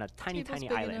Vanessa and you're in a tiny, Table's tiny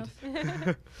big island.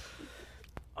 enough.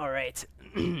 All right,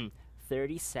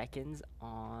 30 seconds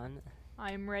on.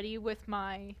 I'm ready with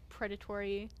my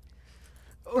predatory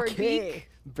bird beak.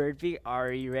 Bird beak,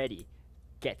 are you ready?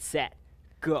 Get set,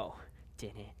 go.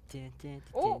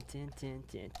 Oh. Does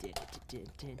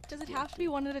it have to be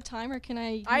one at a time, or can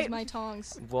I use my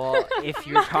tongs? Well, if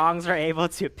your tongs are able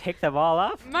to pick them all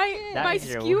up, My That my means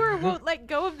you're skewer won't let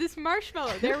go of this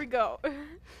marshmallow. There we go.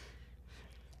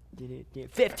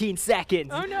 15 seconds.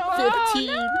 Oh no! 15.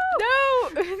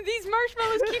 Oh, no! These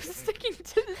marshmallows keep sticking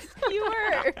to the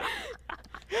skewer.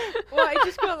 Well, I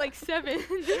just got 7.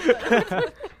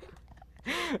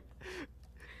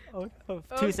 Oh, no.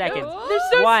 Oh, 2 seconds. no.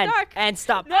 They're so 1 stuck. and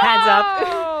stop. No! Hands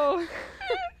up.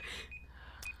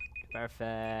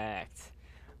 Perfect.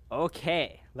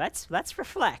 Okay, let's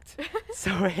reflect.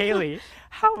 So Haley,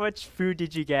 how much food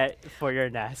did you get for your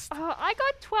nest? I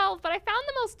got 12, but I found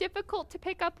the most difficult to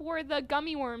pick up were the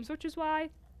gummy worms, which is why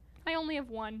I only have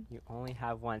one. You only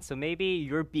have one. So maybe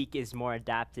your beak is more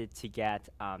adapted to get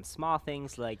small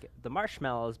things like the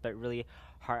marshmallows, but really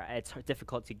it's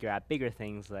difficult to grab bigger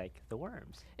things like the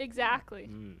worms. Exactly.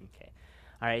 Okay.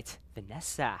 All right,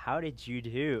 Vanessa, how did you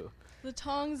do? The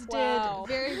tongs Wow.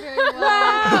 did very, very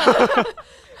well.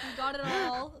 You got it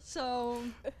all. So,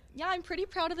 yeah, I'm pretty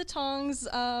proud of the tongs.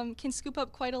 Can scoop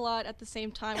up quite a lot at the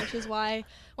same time, which is why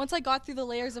once I got through the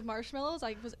layers of marshmallows,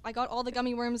 I got all the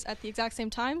gummy worms at the exact same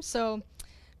time. So,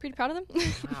 pretty proud of them.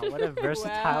 Wow, what a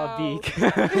versatile Wow. beak.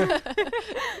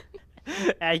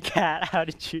 And Kat, how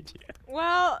did you do?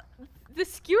 Well, the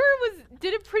skewer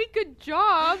did a pretty good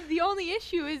job. The only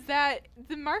issue is that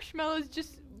the marshmallows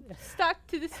just stuck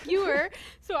to the skewer,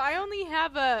 so I only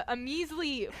have a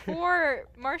measly 4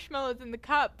 marshmallows in the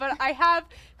cup, but I have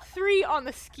 3 on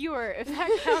the skewer, if that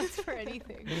counts for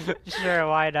anything. Sure,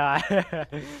 why not?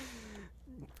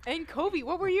 And Kobe,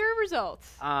 what were your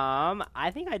results?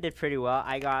 I think I did pretty well.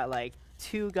 I got like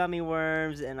 2 gummy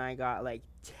worms and I got like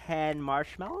 10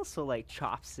 marshmallows, so like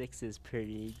chopsticks is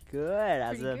pretty good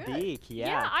as a Pretty good. beak.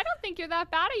 Yeah, I don't think you're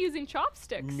that bad at using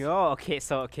chopsticks. No, okay,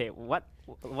 so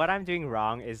what I'm doing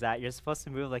wrong is that you're supposed to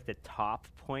move like the top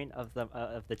point of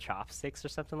the chopsticks or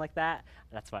something like that.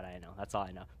 That's what I know. That's all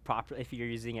I know. If you're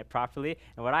using it properly.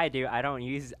 And what I do, I don't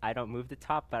move the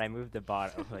top, but I move the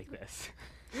bottom like this.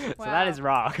 So that is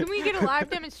wrong. Can we get a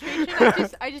live demonstration?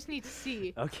 I just need to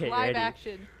see. Okay, live ready?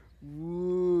 action.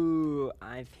 Woo!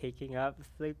 I'm picking up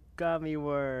the gummy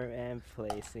worm and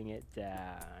placing it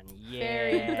down. Yeah,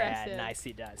 Very impressive.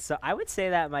 Nicely done. So I would say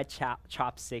that my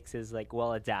chopsticks is like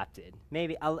well adapted.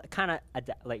 Maybe kind of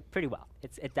like pretty well.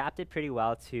 It's adapted pretty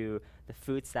well to the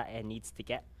foods that it needs to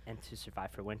get and to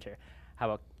survive for winter. How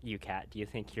about you, Kat? Do you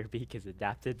think your beak is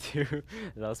adapted to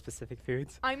those specific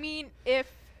foods? I mean,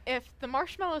 if the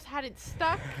marshmallows hadn't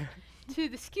stuck to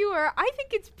the skewer, I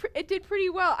think it did pretty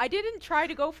well. I didn't try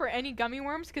to go for any gummy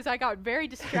worms because I got very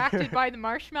distracted by the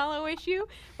marshmallow issue,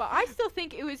 but I still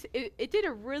think it did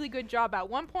a really good job. At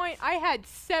one point, I had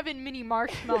 7 mini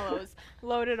marshmallows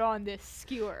loaded on this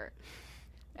skewer.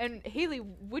 And Haley,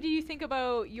 what do you think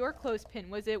about your clothespin?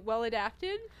 Was it well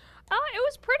adapted? It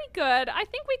was pretty good. I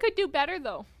think we could do better,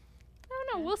 though. I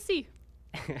don't know. We'll see.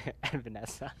 And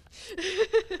Vanessa.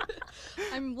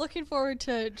 I'm looking forward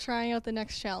to trying out the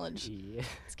next challenge. Yeah.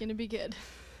 It's going to be good.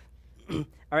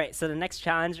 All right, so the next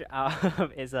challenge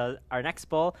is our next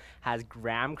bowl has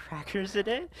graham crackers in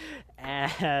it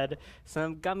and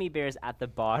some gummy bears at the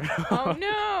bottom. Oh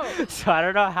no! So I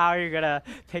don't know how you're gonna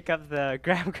pick up the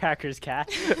graham crackers, Kat.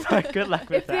 But good luck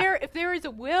with that. If there is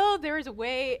a will, there is a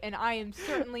way, and I am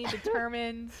certainly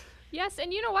determined. Yes,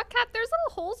 and you know what, Kat? There's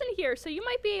little holes in here, so you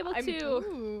might be able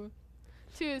Ooh.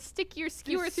 to stick your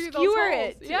skewer To through skewer those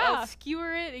holes. it. Yeah. I'll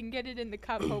skewer it and get it in the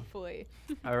cup, hopefully.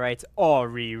 All right, are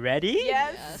we ready?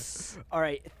 Yes. All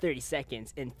right, 30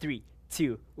 seconds in 3,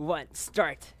 2, 1,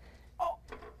 start.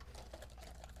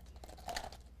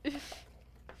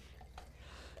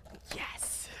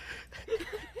 Yes.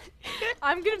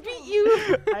 I'm gonna beat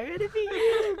you. I'm gonna beat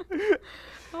you.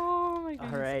 Oh my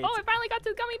goodness. All right, Oh, I finally got to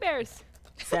the gummy bears.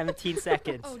 17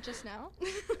 seconds. Oh, just now?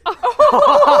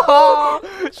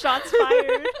 Shots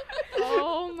fired.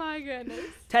 Oh my goodness.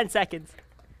 10 seconds.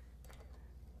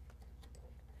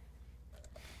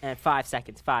 And 5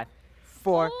 seconds. 5,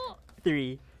 4, Oh.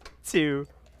 3, 2,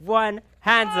 1.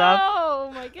 Hands up.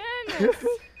 Oh my goodness.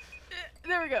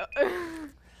 There we go.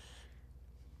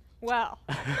 Well,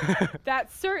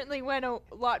 that certainly went a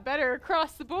lot better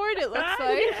across the board, it looks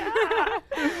like.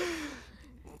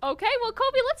 Okay, well,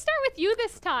 Kobe, let's start with you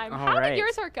this time. All How right. did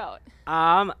yours work out?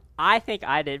 I think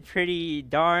I did pretty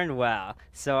darn well.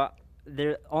 So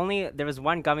there was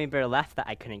one gummy bear left that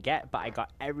I couldn't get, but I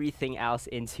got everything else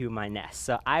into my nest.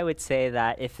 So I would say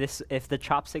that if the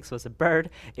chopsticks was a bird,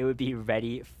 it would be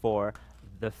ready for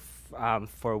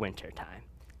for winter time.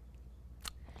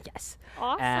 Yes.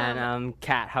 Awesome. And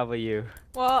Kat, how about you?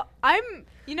 Well, I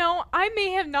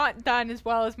may have not done as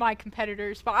well as my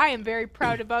competitors, but I am very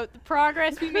proud about the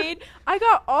progress we made. I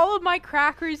got all of my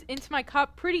crackers into my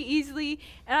cup pretty easily,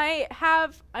 and I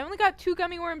only got 2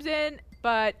 gummy worms in,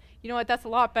 but you know what? That's a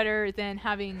lot better than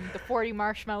having the 40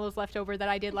 marshmallows left over that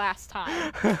I did last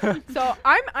time. So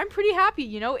I'm pretty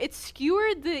happy. It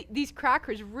skewered these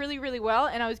crackers really, really well,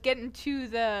 and I was getting to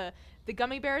the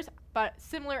gummy bears, but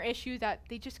similar issue that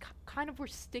they just kind of were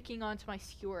sticking onto my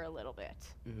skewer a little bit.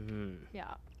 Mm-hmm.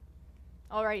 Yeah.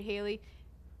 All right, Haley.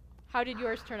 How did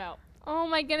yours turn out? Oh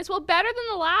my goodness. Well, better than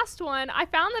the last one. I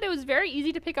found that it was very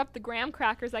easy to pick up the graham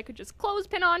crackers. I could just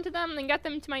clothespin onto them and get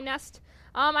them to my nest.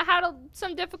 I had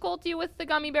some difficulty with the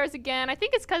gummy bears again. I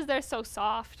think it's because they're so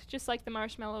soft, just like the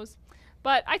marshmallows.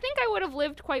 But I think I would have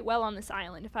lived quite well on this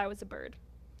island if I was a bird.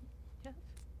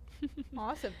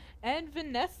 Awesome. And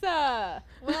Vanessa.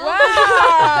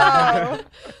 Wow.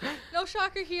 No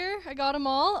shocker here. I got them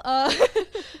all.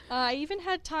 I even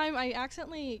had time. I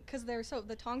accidentally, because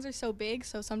the tongs are so big,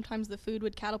 so sometimes the food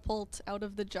would catapult out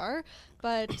of the jar.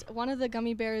 But one of the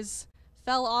gummy bears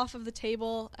fell off of the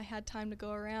table. I had time to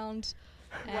go around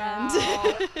and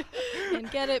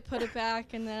and get it, put it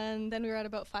back, and then we were at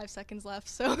about 5 seconds left.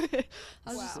 So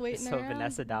I was just waiting So around.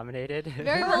 Vanessa dominated.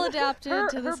 Very well adapted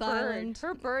to this bird, island.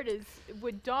 Her bird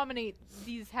would dominate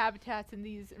these habitats and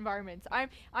these environments. I'm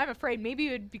afraid maybe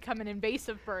it would become an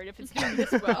invasive bird if it's doing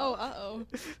this well. Oh,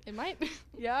 it might.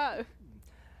 Yeah.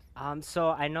 So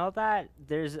I know that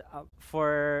there's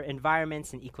for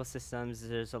environments and ecosystems,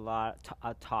 there's a lot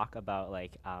talk about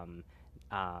like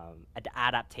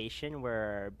adaptation,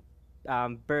 where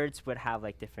birds would have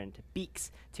like different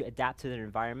beaks to adapt to their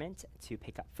environment to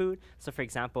pick up food. So for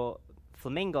example,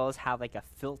 flamingos have like a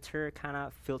filter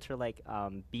like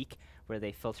beak where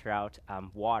they filter out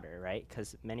water, right?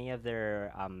 Because many of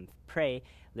their prey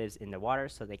lives in the water,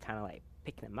 so they kind of like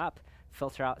pick them up,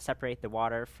 filter out, separate the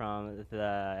water from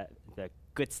the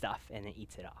good stuff, and then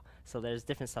eats it all. So there's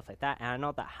different stuff like that. And I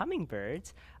know that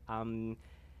hummingbirds,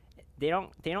 they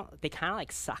kind of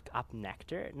like suck up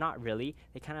nectar. Not really.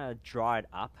 They kind of draw it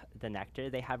up, the nectar.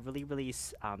 They have really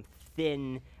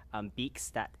thin beaks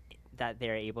that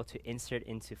they're able to insert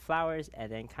into flowers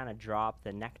and then kind of draw up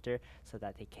the nectar so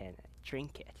that they can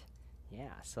drink it.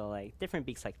 Yeah, so like different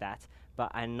beaks like that.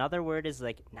 But another word is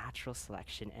like natural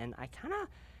selection, and I kind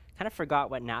of forgot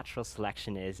what natural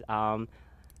selection is.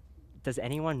 Does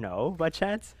anyone know by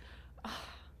chance?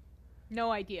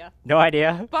 No idea. No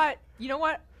idea? But you know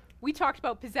what? We talked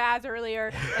about pizzazz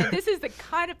earlier, and this is the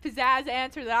kind of pizzazz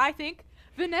answer that I think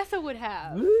Vanessa would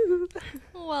have.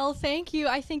 Well, thank you.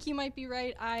 I think you might be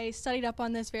right. I studied up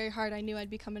on this very hard. I knew I'd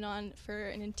be coming on for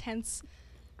an intense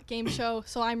game show,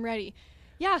 so I'm ready.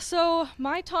 Yeah, so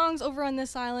my tongs over on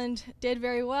this island did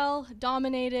very well,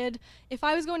 dominated. If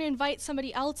I was going to invite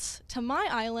somebody else to my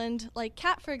island, like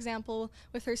Kat, for example,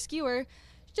 with her skewer,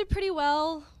 she did pretty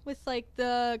well with like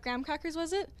the graham crackers,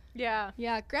 was it? Yeah.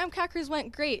 Yeah, graham crackers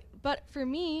went great. But for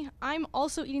me, I'm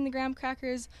also eating the graham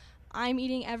crackers. I'm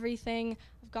eating everything.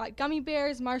 I've got gummy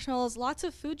bears, marshmallows, lots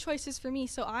of food choices for me.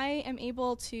 So I am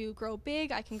able to grow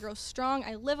big. I can grow strong.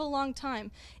 I live a long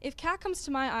time. If Kat comes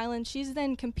to my island, she's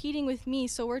then competing with me.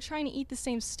 So we're trying to eat the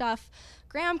same stuff.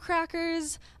 Graham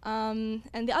crackers, and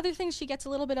the other things she gets a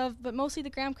little bit of, but mostly the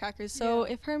graham crackers. So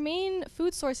if her main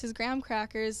food source is graham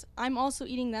crackers, I'm also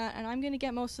eating that, and I'm going to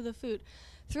get most of the food.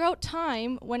 Throughout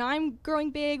time, when I'm growing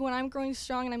big, when I'm growing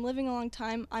strong, and I'm living a long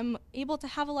time, I'm able to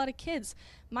have a lot of kids.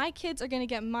 My kids are going to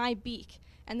get my beak.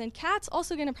 And then Kat's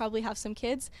also going to probably have some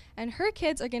kids, and her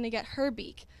kids are going to get her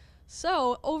beak.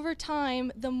 So over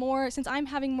time, since I'm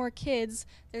having more kids,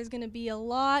 there's going to be a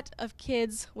lot of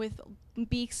kids with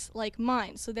beaks like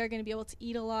mine. So they're going to be able to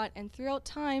eat a lot. And throughout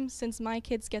time, since my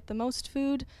kids get the most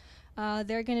food,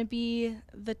 they're going to be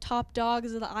the top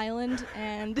dogs of the island,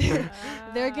 and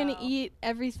they're going to eat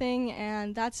everything,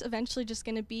 and that's eventually just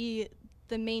going to be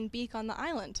the main beak on the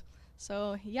island.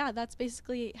 So yeah, that's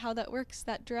basically how that works.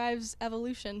 That drives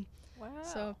evolution. Wow.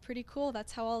 So pretty cool.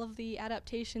 That's how all of the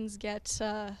adaptations get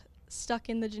stuck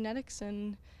in the genetics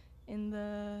and in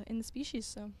the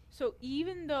species. So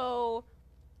even though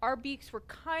our beaks were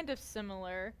kind of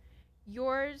similar,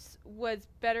 yours was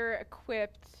better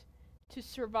equipped to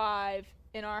survive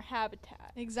in our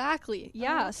habitat. Exactly.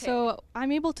 Yeah. Okay. So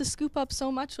I'm able to scoop up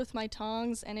so much with my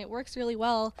tongs, and it works really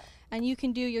well. And you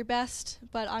can do your best,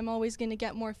 but I'm always going to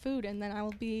get more food, and then I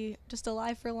will be just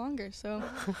alive for longer. So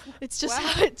it's just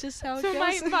how it goes. So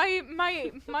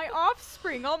my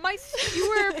offspring, all my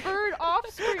skewer bird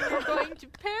offspring are going to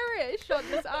perish on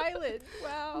this island.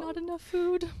 Wow. Not enough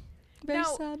food. Very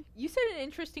Now, sad. You said an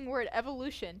interesting word,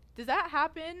 evolution. Does that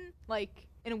happen like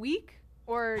in a week?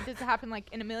 Or does it happen like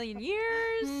in a million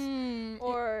years?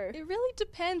 Or it really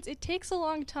depends. It takes a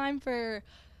long time for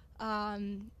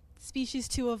species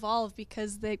to evolve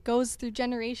because it goes through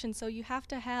generations. So you have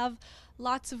to have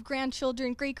lots of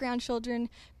grandchildren, great-grandchildren,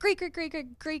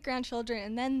 great-great-great-great-great-grandchildren,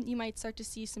 and then you might start to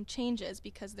see some changes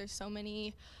because there's so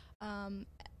many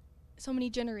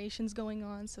generations going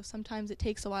on. So sometimes it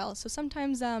takes a while. So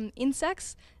sometimes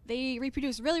insects, they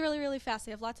reproduce really, really, really fast.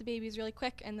 They have lots of babies really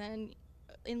quick, and then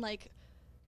in like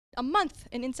a month,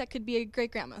 an insect could be a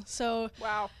great grandma. So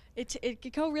Wow. it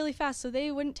could go really fast. So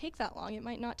they wouldn't take that long. It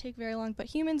might not take very long. But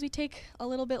humans, we take a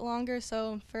little bit longer.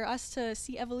 So for us to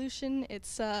see evolution,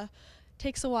 it's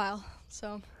takes a while.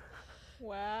 So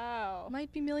Wow.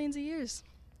 might be millions of years.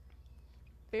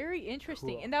 Very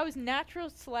interesting. Cool. And that was natural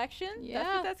selection? That's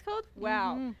Yeah. what that's called?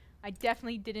 Wow. Mhm. I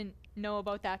definitely didn't know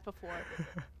about that before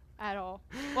at all.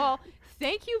 Well,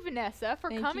 thank you, Vanessa, for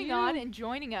Thank coming you. on and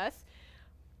joining us.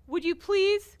 Would you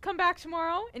please come back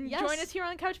tomorrow and join Yes. us here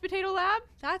on the Couch Potato Lab?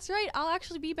 That's right. I'll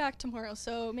actually be back tomorrow.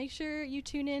 So make sure you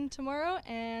tune in tomorrow,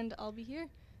 and I'll be here.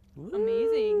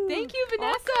 Amazing. Thank you,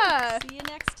 Vanessa. See you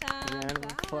next time. Round of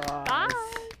Bye.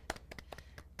 applause.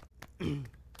 Bye.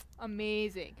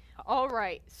 Amazing. All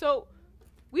right. So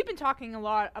we've been talking a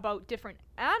lot about different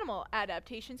animal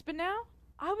adaptations, but now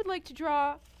I would like to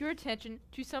draw your attention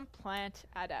to some plant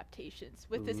adaptations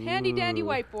with this handy dandy Ooh.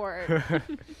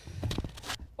 whiteboard.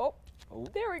 Oh,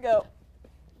 there we go.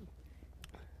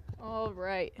 All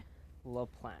right. Love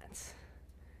plants.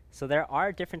 So there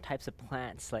are different types of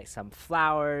plants, like some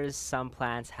flowers, some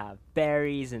plants have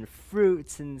berries and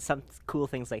fruits and some cool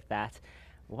things like that.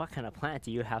 What kind of plant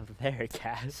do you have there,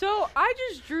 Cass? So I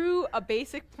just drew a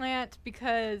basic plant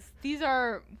because these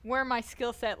are where my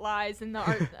skill set lies in the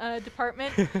art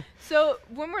department. So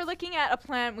when we're looking at a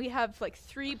plant, we have like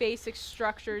 3 basic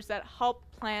structures that help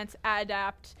plants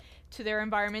adapt to their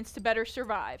environments to better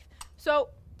survive. So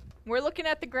we're looking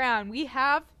at the ground. We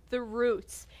have the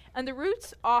roots, and the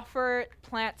roots offer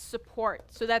plants support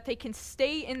so that they can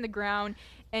stay in the ground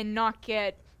and not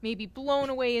get maybe blown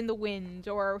away in the wind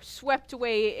or swept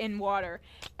away in water.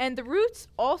 And the roots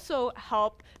also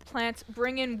help plants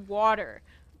bring in water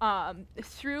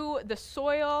through the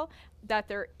soil that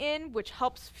they're in, which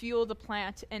helps fuel the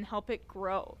plant and help it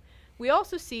grow. We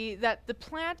also see that the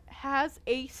plant has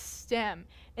a stem,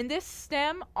 and this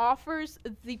stem offers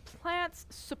the plant's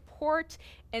support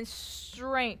and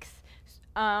strength.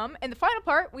 And the final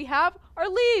part we have are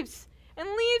leaves. And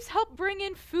leaves help bring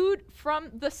in food from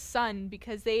the sun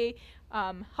because they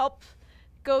help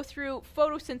go through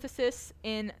photosynthesis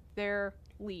in their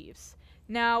leaves.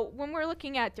 Now, when we're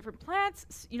looking at different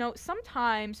plants,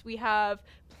 sometimes we have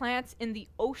plants in the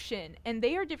ocean, and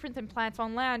they are different than plants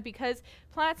on land because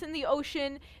plants in the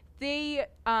ocean, they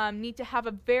need to have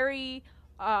a very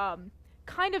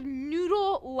kind of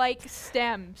noodle-like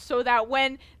stem so that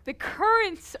when the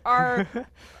currents are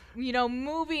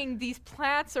moving these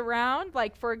plants around,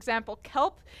 like for example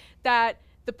kelp, that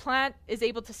the plant is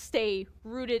able to stay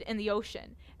rooted in the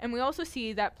ocean. And we also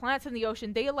see that plants in the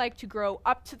ocean, they like to grow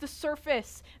up to the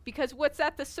surface because what's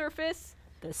at the surface?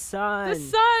 The sun.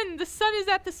 The sun is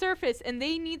at the surface, and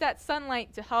they need that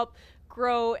sunlight to help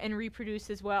grow and reproduce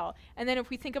as well. And then if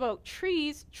we think about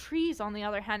trees on the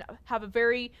other hand have a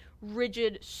very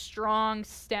rigid, strong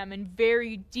stem and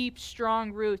very deep,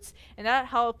 strong roots, and that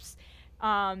helps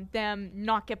them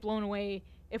not get blown away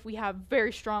if we have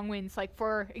very strong winds. Like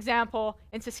for example,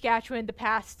 in Saskatchewan the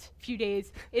past few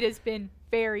days, it has been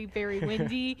very, very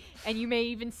windy, and you may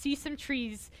even see some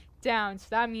trees down. So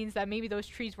that means that maybe those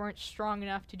trees weren't strong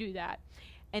enough to do that.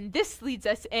 And this leads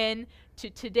us in to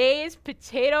today's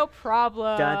potato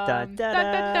problem. Dun, dun, dun,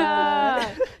 Dun, dun,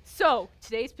 dun. dun. So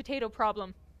today's potato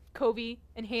problem, Covey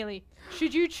and Haley,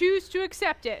 should you choose to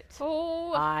accept it?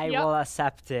 Oh, I yep. will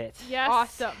accept it. Yes.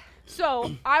 Awesome.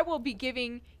 So I will be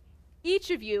giving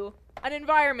each of you an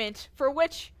environment for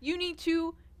which you need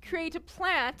to create a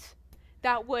plant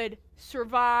that would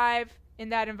survive in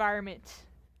that environment.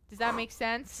 Does that make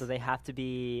sense? So they have to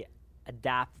be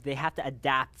they have to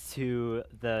adapt to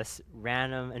the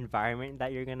random environment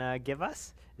that you're gonna give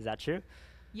us. Is that true?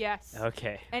 Yes.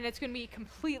 Okay. And it's going to be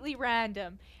completely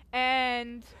random.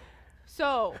 And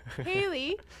so,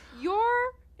 Haley, your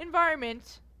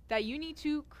environment that you need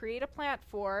to create a plant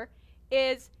for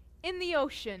is in the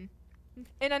ocean,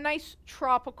 in a nice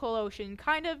tropical ocean,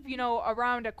 kind of,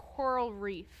 around a coral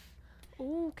reef.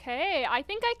 Okay, I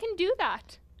think I can do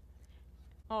that.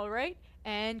 All right.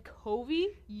 And Covey,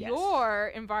 Yes. your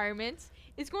environment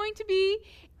is going to be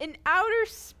in outer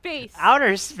space.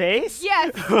 Outer space?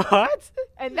 Yes. What?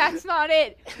 And that's not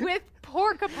it. With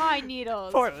porcupine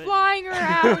needles Por- flying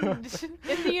around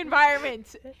in the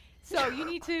environment. So you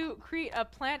need to create a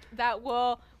plant that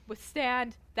will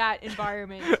withstand that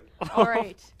environment. All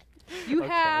right. You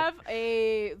Okay. have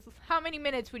how many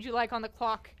minutes would you like on the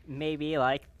clock? Maybe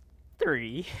like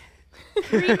 3.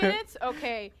 3 minutes?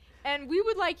 Okay. And we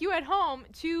would like you at home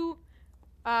to,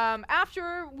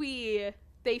 after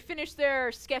they finish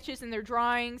their sketches and their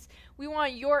drawings, we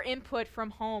want your input from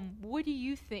home. What do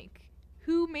you think?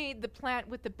 Who made the plant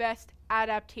with the best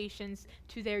adaptations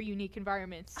to their unique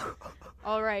environments?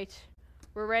 All right.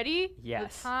 We're ready?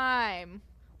 Yes. The time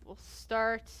will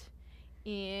start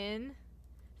in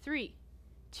 3,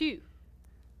 2,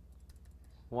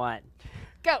 1.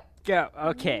 go. Go.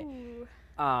 Okay. Ooh.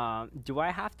 Do I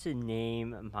have to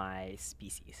name my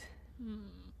species?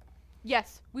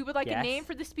 Yes, we would like a name Yes.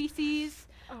 for the species.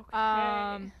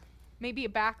 Okay. Maybe a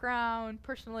background,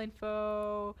 personal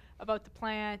info about the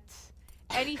plant,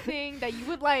 anything that you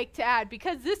would like to add,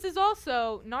 because this is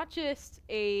also not just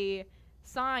a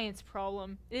science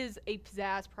problem, it is a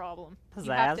pizzazz problem.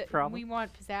 You have Pizzazz problem? We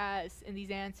want pizzazz in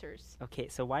these answers. Okay,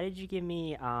 so why did you give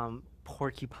me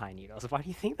porcupine needles? Why do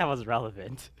you think that was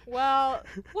relevant? Well,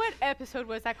 what episode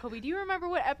was that, Kobe? Do you remember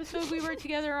what episode we were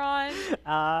together on?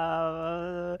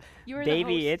 You were the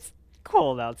Baby, host. it's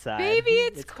cold outside. Baby,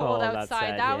 it's cold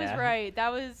outside. That was yeah. right.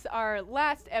 That was our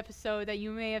last episode that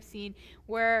you may have seen,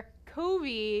 where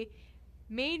Kobe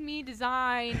made me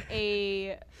design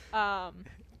a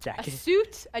Jacket.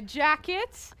 suit, a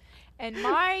jacket, and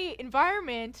my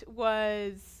environment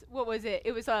was, what was it?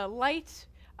 It was a light,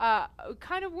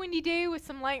 kind of windy day with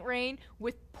some light rain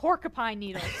with porcupine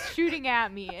needles shooting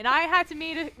at me, and I had to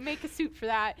make a suit for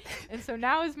that. And so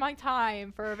now is my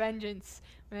time for vengeance,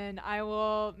 when I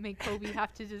will make Kobe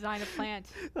have to design a plant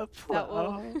that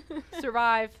will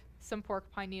survive some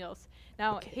porcupine needles.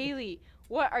 Now, Okay. Haley,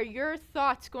 what are your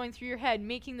thoughts going through your head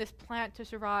making this plant to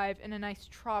survive in a nice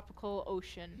tropical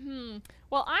ocean?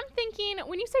 Well, I'm thinking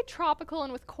when you say tropical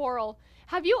and with coral,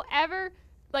 have you ever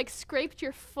like scraped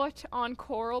your foot on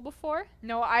coral before?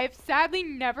 No, I've sadly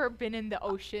never been in the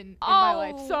ocean in my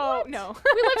life, so what? no.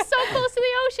 We live so close to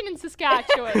the ocean in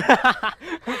Saskatchewan.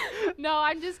 No,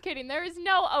 I'm just kidding. There is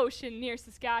no ocean near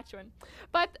Saskatchewan.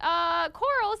 But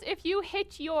corals, if you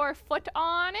hit your foot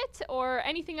on it or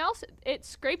anything else, it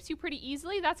scrapes you pretty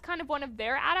easily. That's kind of one of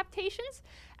their adaptations.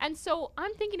 And so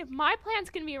I'm thinking if my plant's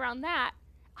going to be around that,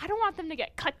 I don't want them to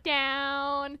get cut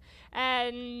down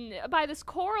and by this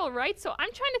coral, right? So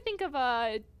I'm trying to think of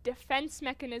a defense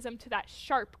mechanism to that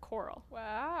sharp coral.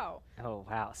 Wow. Oh,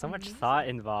 wow. So much Amazing. thought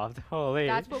involved. Holy.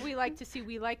 That's what we like to see.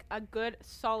 We like a good,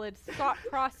 solid thought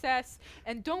process.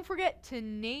 And don't forget to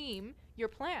name your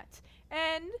plant.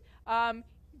 And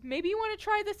maybe you want to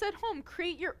try this at home.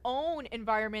 Create your own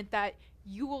environment that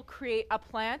you will create a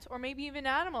plant or maybe even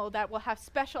animal that will have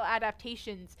special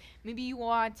adaptations. Maybe you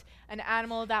want an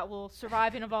animal that will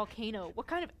survive in a volcano. What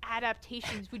kind of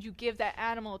adaptations would you give that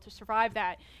animal to survive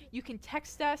that? You can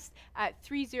text us at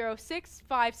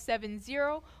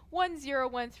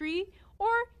 306-570-1013, or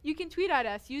you can tweet at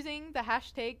us using the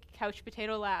hashtag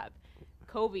CouchPotatoLab.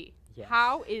 Kobe, Yes.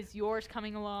 how is yours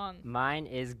coming along? Mine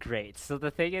is great. So the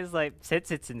thing is, like,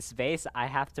 since it's in space, I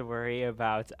have to worry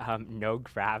about no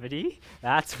gravity.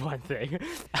 That's one thing.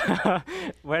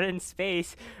 When in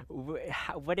space,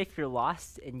 what if you're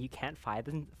lost and you can't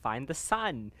find the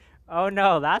sun? Oh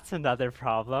no, that's another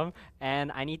problem.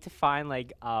 And I need to find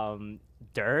like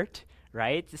dirt,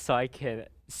 right? So I can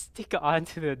stick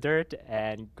onto the dirt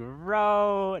and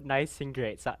grow nice and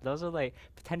great. So those are like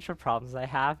potential problems I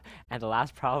have. And the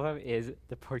last problem is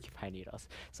the porcupine needles.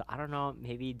 So I don't know,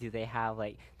 maybe do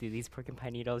these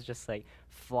porcupine needles just like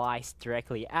fly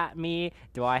directly at me?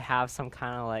 Do I have some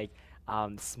kind of like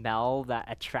smell that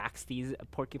attracts these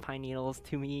porcupine needles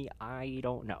to me? I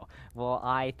don't know. Well,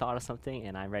 I thought of something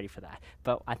and I'm ready for that.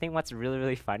 But I think what's really,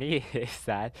 really funny is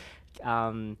that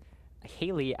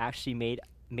Haley actually made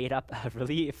up a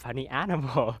really funny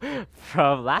animal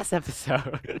from last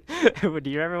episode. Do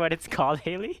you remember what it's called,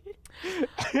 Haley?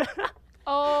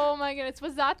 Oh my goodness,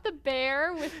 was that the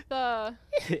bear with the...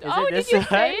 Is Oh, it did this you one?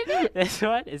 say it? This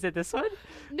one? Is it this one?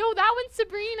 No, that one's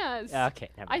Sabrina's. Okay,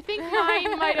 never I mind. think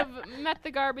mine might have met the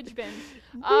garbage bin.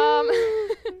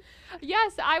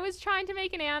 Yes, I was trying to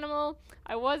make an animal.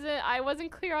 I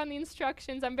wasn't clear on the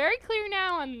instructions. I'm very clear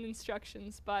now on the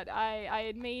instructions, but I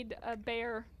had made a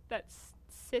bear that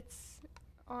sits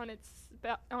on its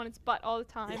butt all the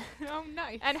time Oh,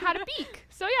 nice. and had a beak.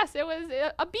 So yes, it was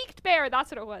a beaked bear.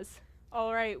 That's what it was.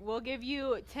 All right, we'll give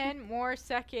you 10 more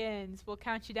seconds. We'll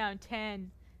count you down. 10,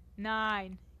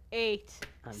 9, 8,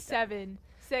 I'm 7,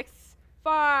 6,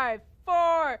 5,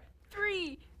 4,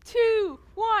 3, 2,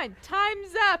 1.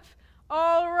 Time's up.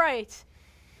 All right.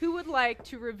 Who would like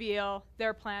to reveal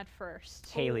their plant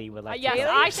first? Haley would like Yes, to go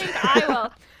I first. think I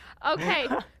will. Okay,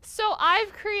 so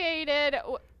I've created.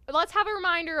 Let's have a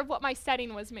reminder of what my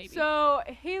setting was, maybe. So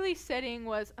Haley's setting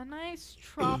was a nice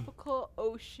tropical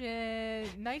ocean,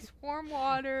 nice warm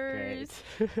waters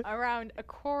Great. around a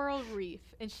coral reef,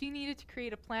 and she needed to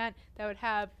create a plant that would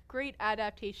have great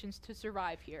adaptations to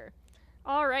survive here.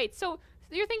 All right, so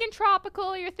you're thinking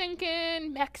tropical, you're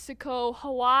thinking Mexico,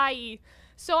 Hawaii.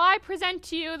 So I present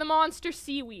to you the monster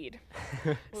seaweed.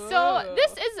 So Whoa.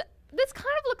 this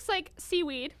kind of looks like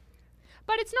seaweed,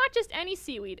 but it's not just any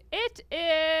seaweed. It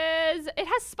has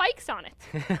spikes on it.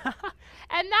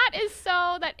 And that is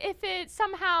so that if it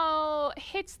somehow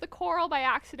hits the coral by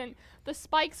accident, the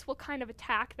spikes will kind of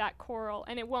attack that coral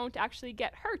and it won't actually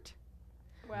get hurt.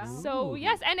 Wow. So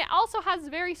yes, and it also has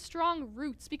very strong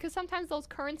roots because sometimes those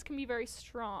currents can be very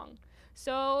strong.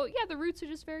 So yeah, the roots are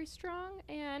just very strong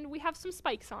and we have some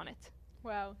spikes on it.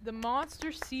 Wow. The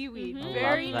monster seaweed. Mhm.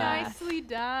 Very Love that. nicely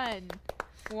done.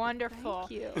 Wonderful.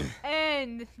 Thank you.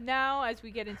 And now, as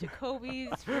we get into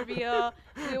Kobe's reveal,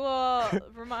 we will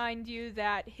remind you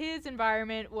that his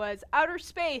environment was outer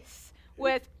space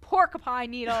with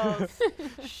porcupine needles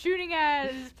shooting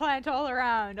at his plant all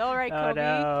around. All right, Oh Kobe.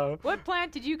 no. What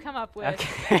plant did you come up with?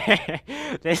 Okay.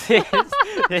 this is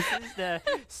the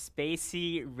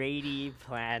spacey rady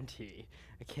planty.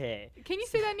 Okay. Can you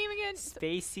say that name again?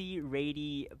 Spacey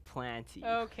rady planty.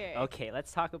 Okay. Okay,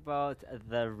 let's talk about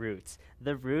the roots.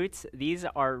 The roots, these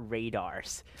are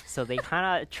radars. So they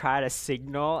kind of try to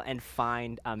signal and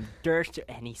find dirt,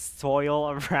 any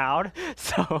soil around.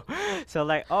 So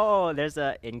like, oh, there's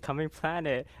a incoming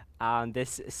planet.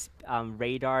 This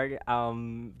radar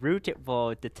root, it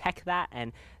will detect that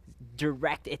and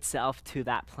direct itself to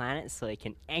that planet so it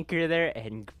can anchor there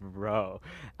and grow.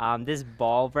 This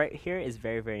bulb right here is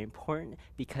very, very important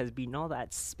because we know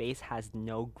that space has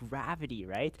no gravity,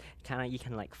 right? Kind of you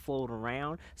can like float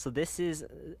around. So this is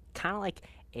kind of like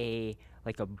a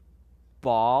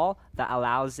ball that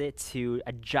allows it to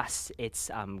adjust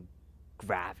its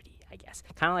gravity, I guess.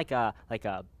 Kind of like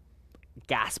a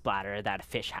gas bladder that a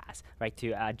fish has, right,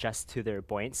 to adjust to their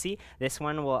buoyancy. This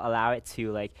one will allow it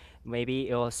to, like, maybe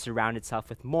it will surround itself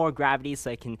with more gravity so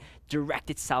it can direct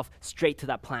itself straight to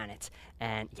that planet.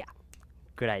 And yeah,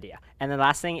 good idea. And the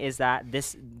last thing is that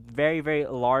this very, very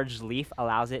large leaf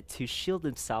allows it to shield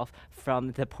itself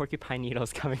from the porcupine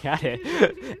needles coming at it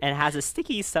and has a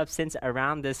sticky substance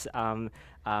around this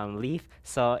leaf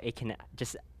so it can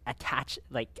just attach,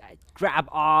 grab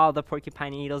all the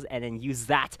porcupine needles and then use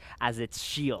that as its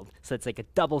shield. So it's like a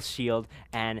double shield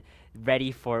and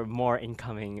ready for more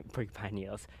incoming porcupine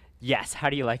needles. Yes,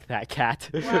 how do you like that, Kat?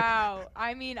 Wow.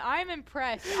 I mean, I'm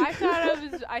impressed. I thought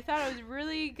I was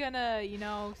really gonna,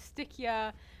 stick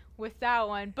ya with that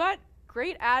one. But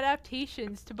great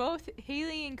adaptations to both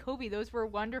Haley and Kobe. Those were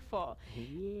wonderful.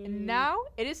 And now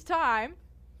it is time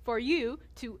for you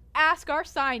to ask our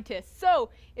scientists.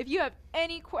 So if you have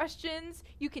any questions,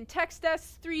 you can text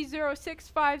us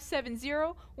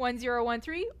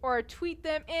 306-570-1013 or tweet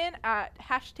them in at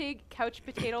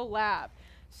 #CouchPotatoLab.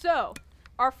 So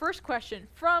our first question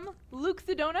from Luke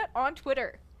the Donut on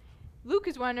Twitter. Luke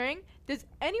is wondering, does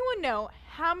anyone know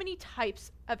how many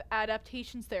types of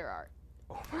adaptations there are?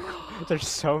 There's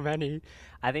so many.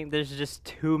 I think there's just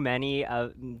too many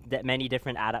many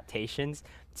different adaptations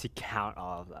to count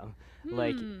all of them.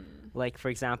 Like for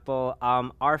example,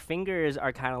 our fingers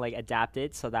are kind of like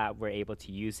adapted so that we're able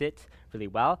to use it really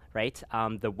well, right?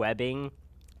 The webbing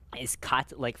is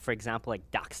cut, like for example,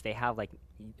 like ducks, they have like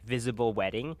visible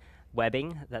webbing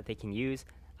that they can use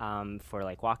for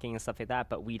like walking and stuff like that,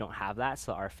 but we don't have that,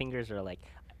 so our fingers are like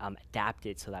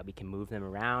adapted so that we can move them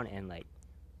around and like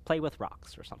play with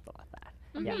rocks or something like that.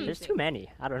 Yeah, there's too many.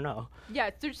 I don't know. Yeah,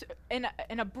 there's in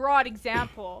a broad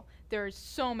example, there's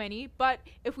so many. But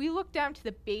if we look down to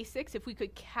the basics, if we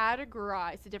could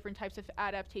categorize the different types of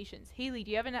adaptations, Haley,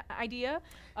 do you have an idea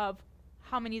of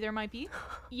how many there might be?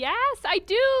 Yes, I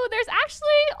do. There's actually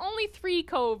only 3,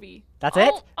 Kobe. That's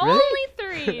it? Really? Only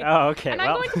 3. Oh, okay. And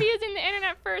I'm going to be using the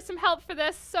internet for some help for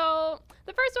this. So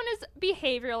the first one is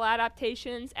behavioral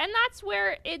adaptations, and that's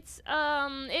where it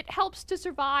helps to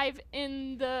survive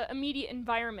in the immediate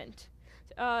environment.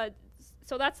 So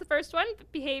that's the first one,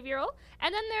 behavioral.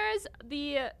 And then there's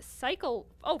the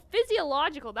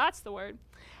physiological, that's the word.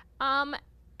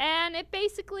 And it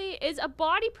basically is a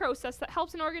body process that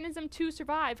helps an organism to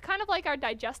survive. Kind of like our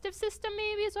digestive system,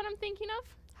 maybe, is what I'm thinking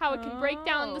of. How it can break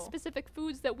down the specific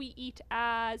foods that we eat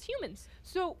as humans.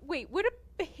 So, wait, would a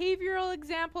behavioral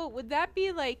example, would that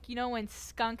be like, when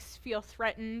skunks feel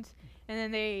threatened and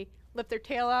then they lift their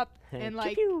tail up and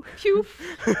like, poof,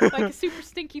 like a super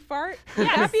stinky fart? Would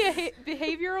that be a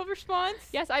behavioral response?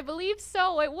 Yes, I believe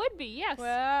so. It would be, yes.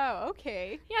 Wow,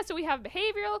 okay. Yeah, so we have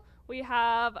behavioral, we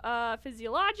have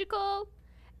physiological,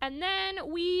 and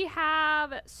then we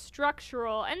have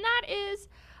structural. And that is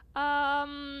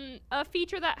a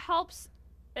feature that helps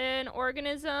an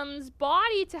organism's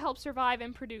body to help survive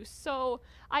and produce. So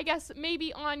I guess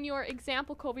maybe on your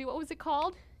example, Kobe, what was it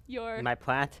called? My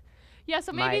plant? Yeah,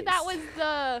 so maybe that Mice.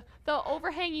 was the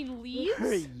overhanging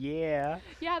leaves. Yeah.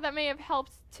 Yeah, that may have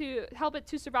helped it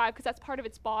to survive because that's part of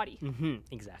its body.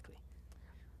 Exactly.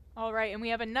 All right, and we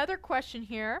have another question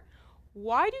here.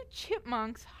 Why do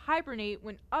chipmunks hibernate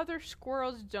when other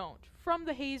squirrels don't? From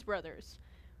the Hayes brothers.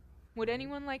 Would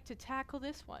anyone like to tackle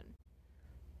this one?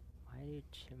 Why do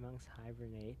chipmunks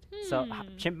hibernate? So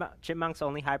chipmunks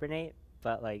only hibernate,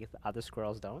 but like the other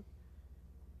squirrels don't?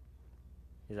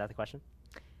 Is that the question?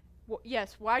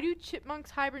 Yes, why do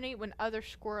chipmunks hibernate when other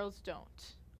squirrels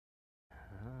don't?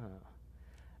 Oh.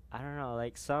 I don't know.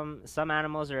 Like some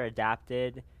animals are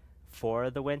adapted for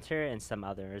the winter and some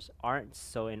others aren't.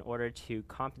 So in order to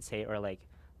compensate or like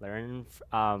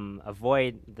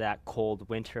avoid that cold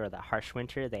winter or that harsh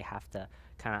winter, they have to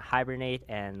kind of hibernate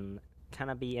and kind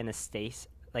of be in a state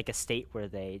where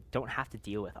they don't have to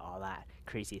deal with all that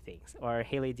crazy things. Or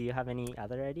Haley, do you have any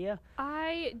other idea?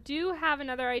 I do have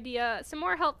another idea. Some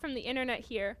more help from the internet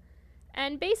here.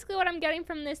 And basically what I'm getting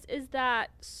from this is that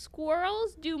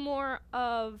squirrels do more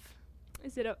of,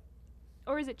 is it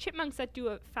chipmunks that do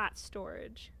a fat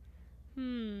storage?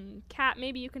 Kat,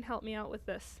 maybe you can help me out with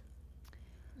this.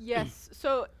 Yes,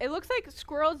 so it looks like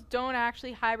squirrels don't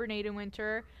actually hibernate in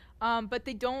winter, but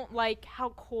they don't like how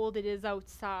cold it is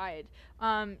outside.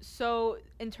 So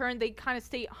in turn, they kind of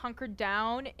stay hunkered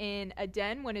down in a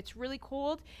den when it's really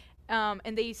cold,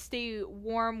 and they stay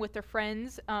warm with their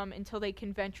friends until they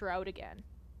can venture out again.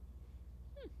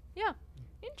 Yeah.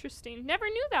 Interesting. Never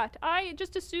knew that. I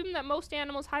just assumed that most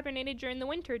animals hibernated during the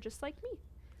winter, just like me.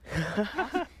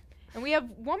 And we have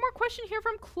one more question here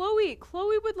from Chloe.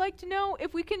 Chloe would like to know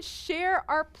if we can share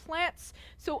our plants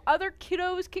so other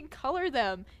kiddos can color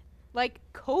them, like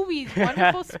Kobe's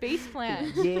wonderful space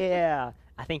plant. Yeah.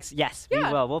 I think yes, we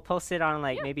Yeah. will. We'll post it on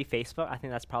maybe Facebook. I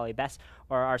think that's probably best,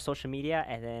 or our social media,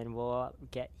 and then we'll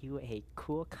get you a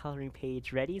cool coloring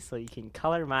page ready so you can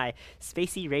color my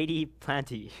spacey rady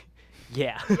planty.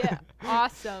 Yeah. Yeah,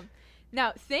 awesome.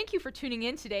 Now, thank you for tuning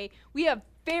in today. We have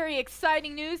very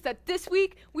exciting news that this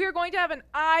week we are going to have an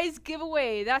eyes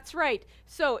giveaway. That's right.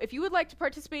 So if you would like to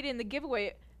participate in the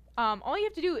giveaway, all you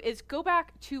have to do is go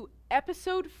back to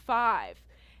episode 5.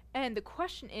 And the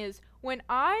question is, when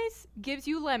eyes gives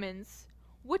you lemons,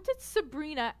 what did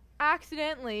Sabrina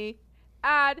accidentally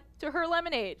add to her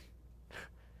lemonade?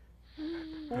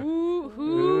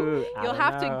 Ooh, I You'll don't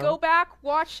have to know. go back,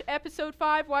 watch episode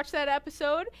 5, watch that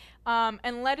episode,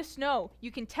 and let us know. You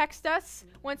can text us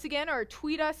once again or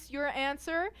tweet us your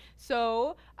answer.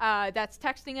 So that's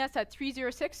texting us at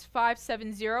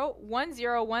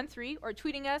 306-570-1013 or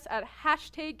tweeting us at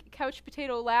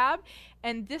 #CouchPotatoLab.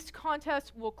 And this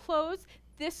contest will close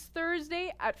this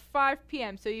Thursday at 5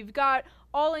 p.m. So you've got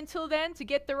all until then to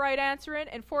get the right answer in.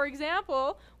 And for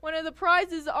example, one of the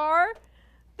prizes are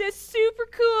this super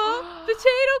cool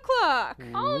potato clock.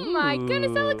 Oh my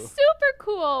goodness, that looks Ooh. super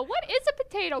cool. What is a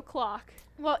potato clock?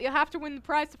 Well, you'll have to win the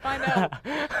prize to find out.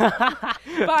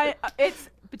 But it's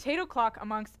potato clock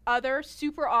amongst other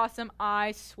super awesome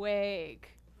eye swag.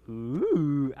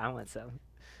 Ooh, I want some.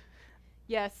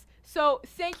 Yes. So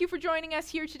thank you for joining us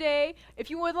here today. If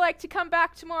you would like to come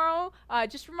back tomorrow,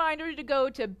 just a reminder to go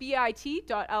to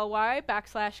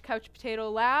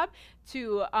bit.ly/couchpotatolab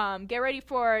to get ready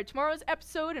for tomorrow's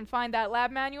episode and find that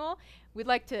lab manual. We'd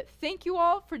like to thank you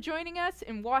all for joining us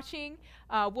and watching.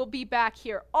 We'll be back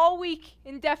here all week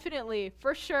indefinitely,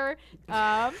 for sure.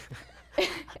 And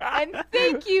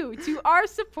thank you to our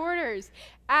supporters,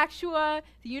 Actua,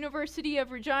 the University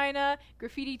of Regina,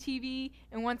 Graffiti TV,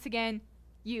 and once again,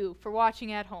 you for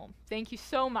watching at home. Thank you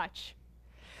so much.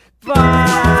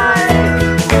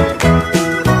 Bye.